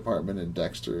Police Department and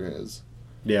Dexter has.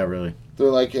 Yeah, really. They're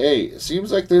like, hey, it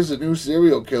seems like there's a new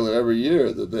serial killer every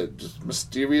year that just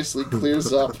mysteriously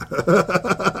clears up.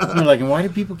 They're like, and why do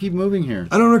people keep moving here?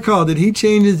 I don't recall. Did he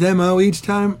change his MO each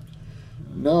time?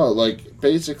 No, like,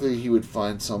 basically he would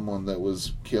find someone that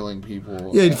was killing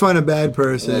people. Yeah, he'd find a bad like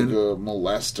person. a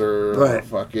molester or Right.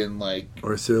 fucking, like,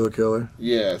 Or a serial killer.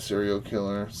 yeah, serial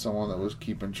killer, someone that was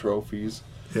keeping trophies.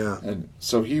 Yeah. And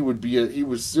so he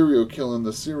was serial killing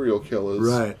the serial killers.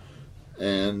 Right.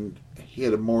 And he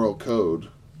had a moral code.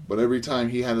 But every time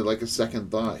he had like a second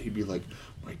thought, he'd be like,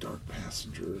 my dark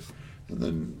passenger. And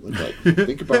then like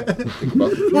think about the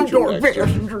future,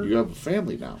 Dexter. You have a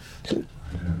family now.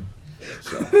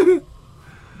 So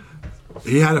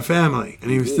He had a family,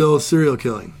 and he was still serial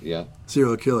killing. Yeah.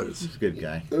 Serial killers. He's a good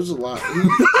guy. There's a lot.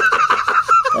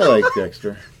 I like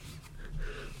Dexter.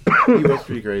 He was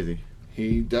pretty crazy.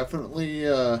 He definitely.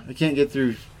 I can't get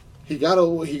through. He got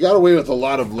away with a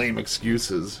lot of lame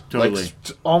excuses. Totally. Like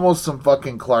almost some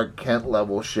fucking Clark Kent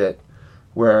level shit,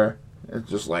 where it's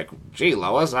just like, "Gee,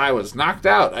 Lois, I was knocked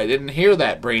out. I didn't hear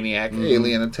that Brainiac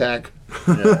alien attack."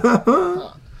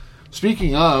 Yeah.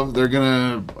 Speaking of, they're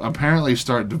gonna apparently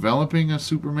start developing a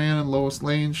Superman and Lois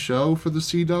Lane show for the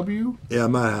CW. Yeah,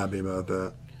 I'm not happy about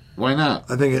that. Why not?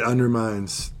 I think it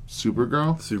undermines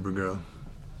Supergirl. Supergirl.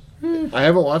 I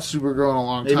haven't watched Supergirl in a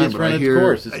long Maybe time, it's but run I its hear.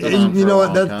 course. It's been on And for you know a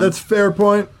what? long time. That's fair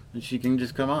point. And she can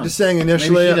just come on. Just saying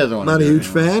initially, Maybe she doesn't I'm want not to a do it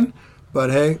huge anymore. fan, but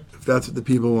hey, if that's what the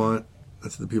people want,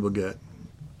 that's what the people get.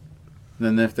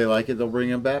 Then if they like it, they'll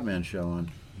bring a Batman show on.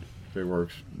 If it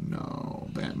works. No,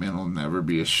 Batman will never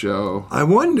be a show. I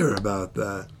wonder about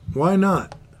that. Why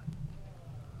not?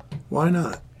 Why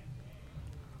not?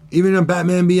 Even in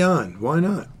Batman Beyond, why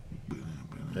not?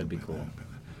 That'd be cool.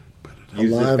 A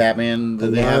Use this live- Batman that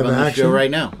a they have live on the action? show right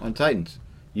now on Titans.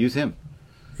 Use him.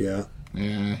 Yeah.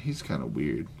 Yeah, he's kind of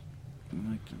weird.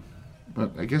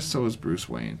 But I guess so is Bruce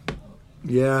Wayne.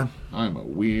 Yeah. I'm a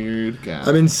weird guy.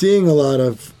 I've been seeing a lot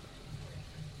of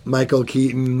Michael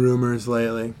Keaton rumors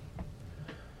lately.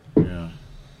 Yeah.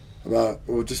 About,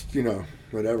 well, just,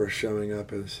 whatever, showing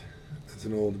up as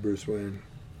an old Bruce Wayne.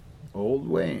 Old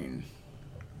Wayne.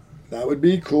 That would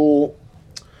be cool.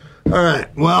 All right.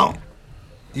 Well,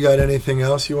 you got anything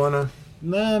else you want to?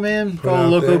 No, man. Put Follow out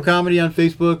Loco there. Comedy on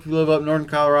Facebook. If you live up northern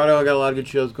Colorado, I got a lot of good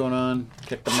shows going on.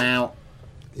 Check them out.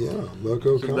 Yeah,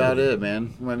 Loco That's about it,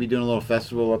 man. We might be doing a little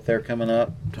festival up there coming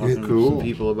up. Talking to some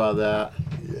people about that.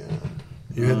 Yeah.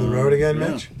 You hitting the road again,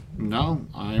 yeah. Mitch? No,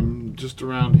 I'm just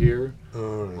around here. All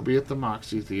right. I'll be at the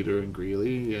Moxie Theater in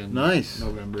Greeley in Nice.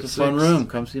 November 6th. It's a fun room.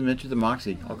 Come see Mitch at the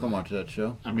Moxie. I'll come watch that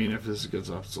show. I mean, if this gets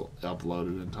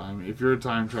uploaded in time. If you're a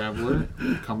time traveler,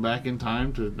 come back in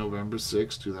time to November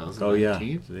 6th, 2019. Oh, yeah.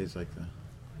 Today's like the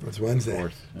That's Wednesday.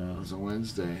 4th. It was a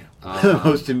Wednesday.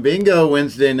 Hosting bingo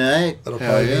Wednesday night. That'll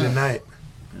Hell probably be yeah. tonight.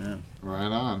 Yeah.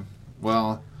 Right on.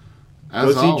 Well,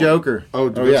 Go see Joker. Oh,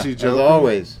 yeah. see Joker. As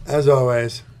always. As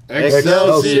always. Excelsior!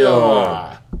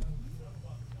 Excelsior!